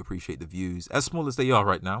 We really do appreciate the views, as small as they are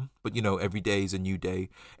right now. But every day is a new day.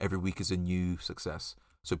 Every week is a new success.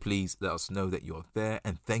 So please let us know that you're there,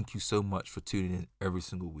 and thank you so much for tuning in every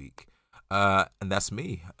single week. And that's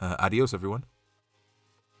me. Adios, everyone.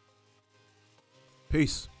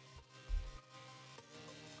 Peace.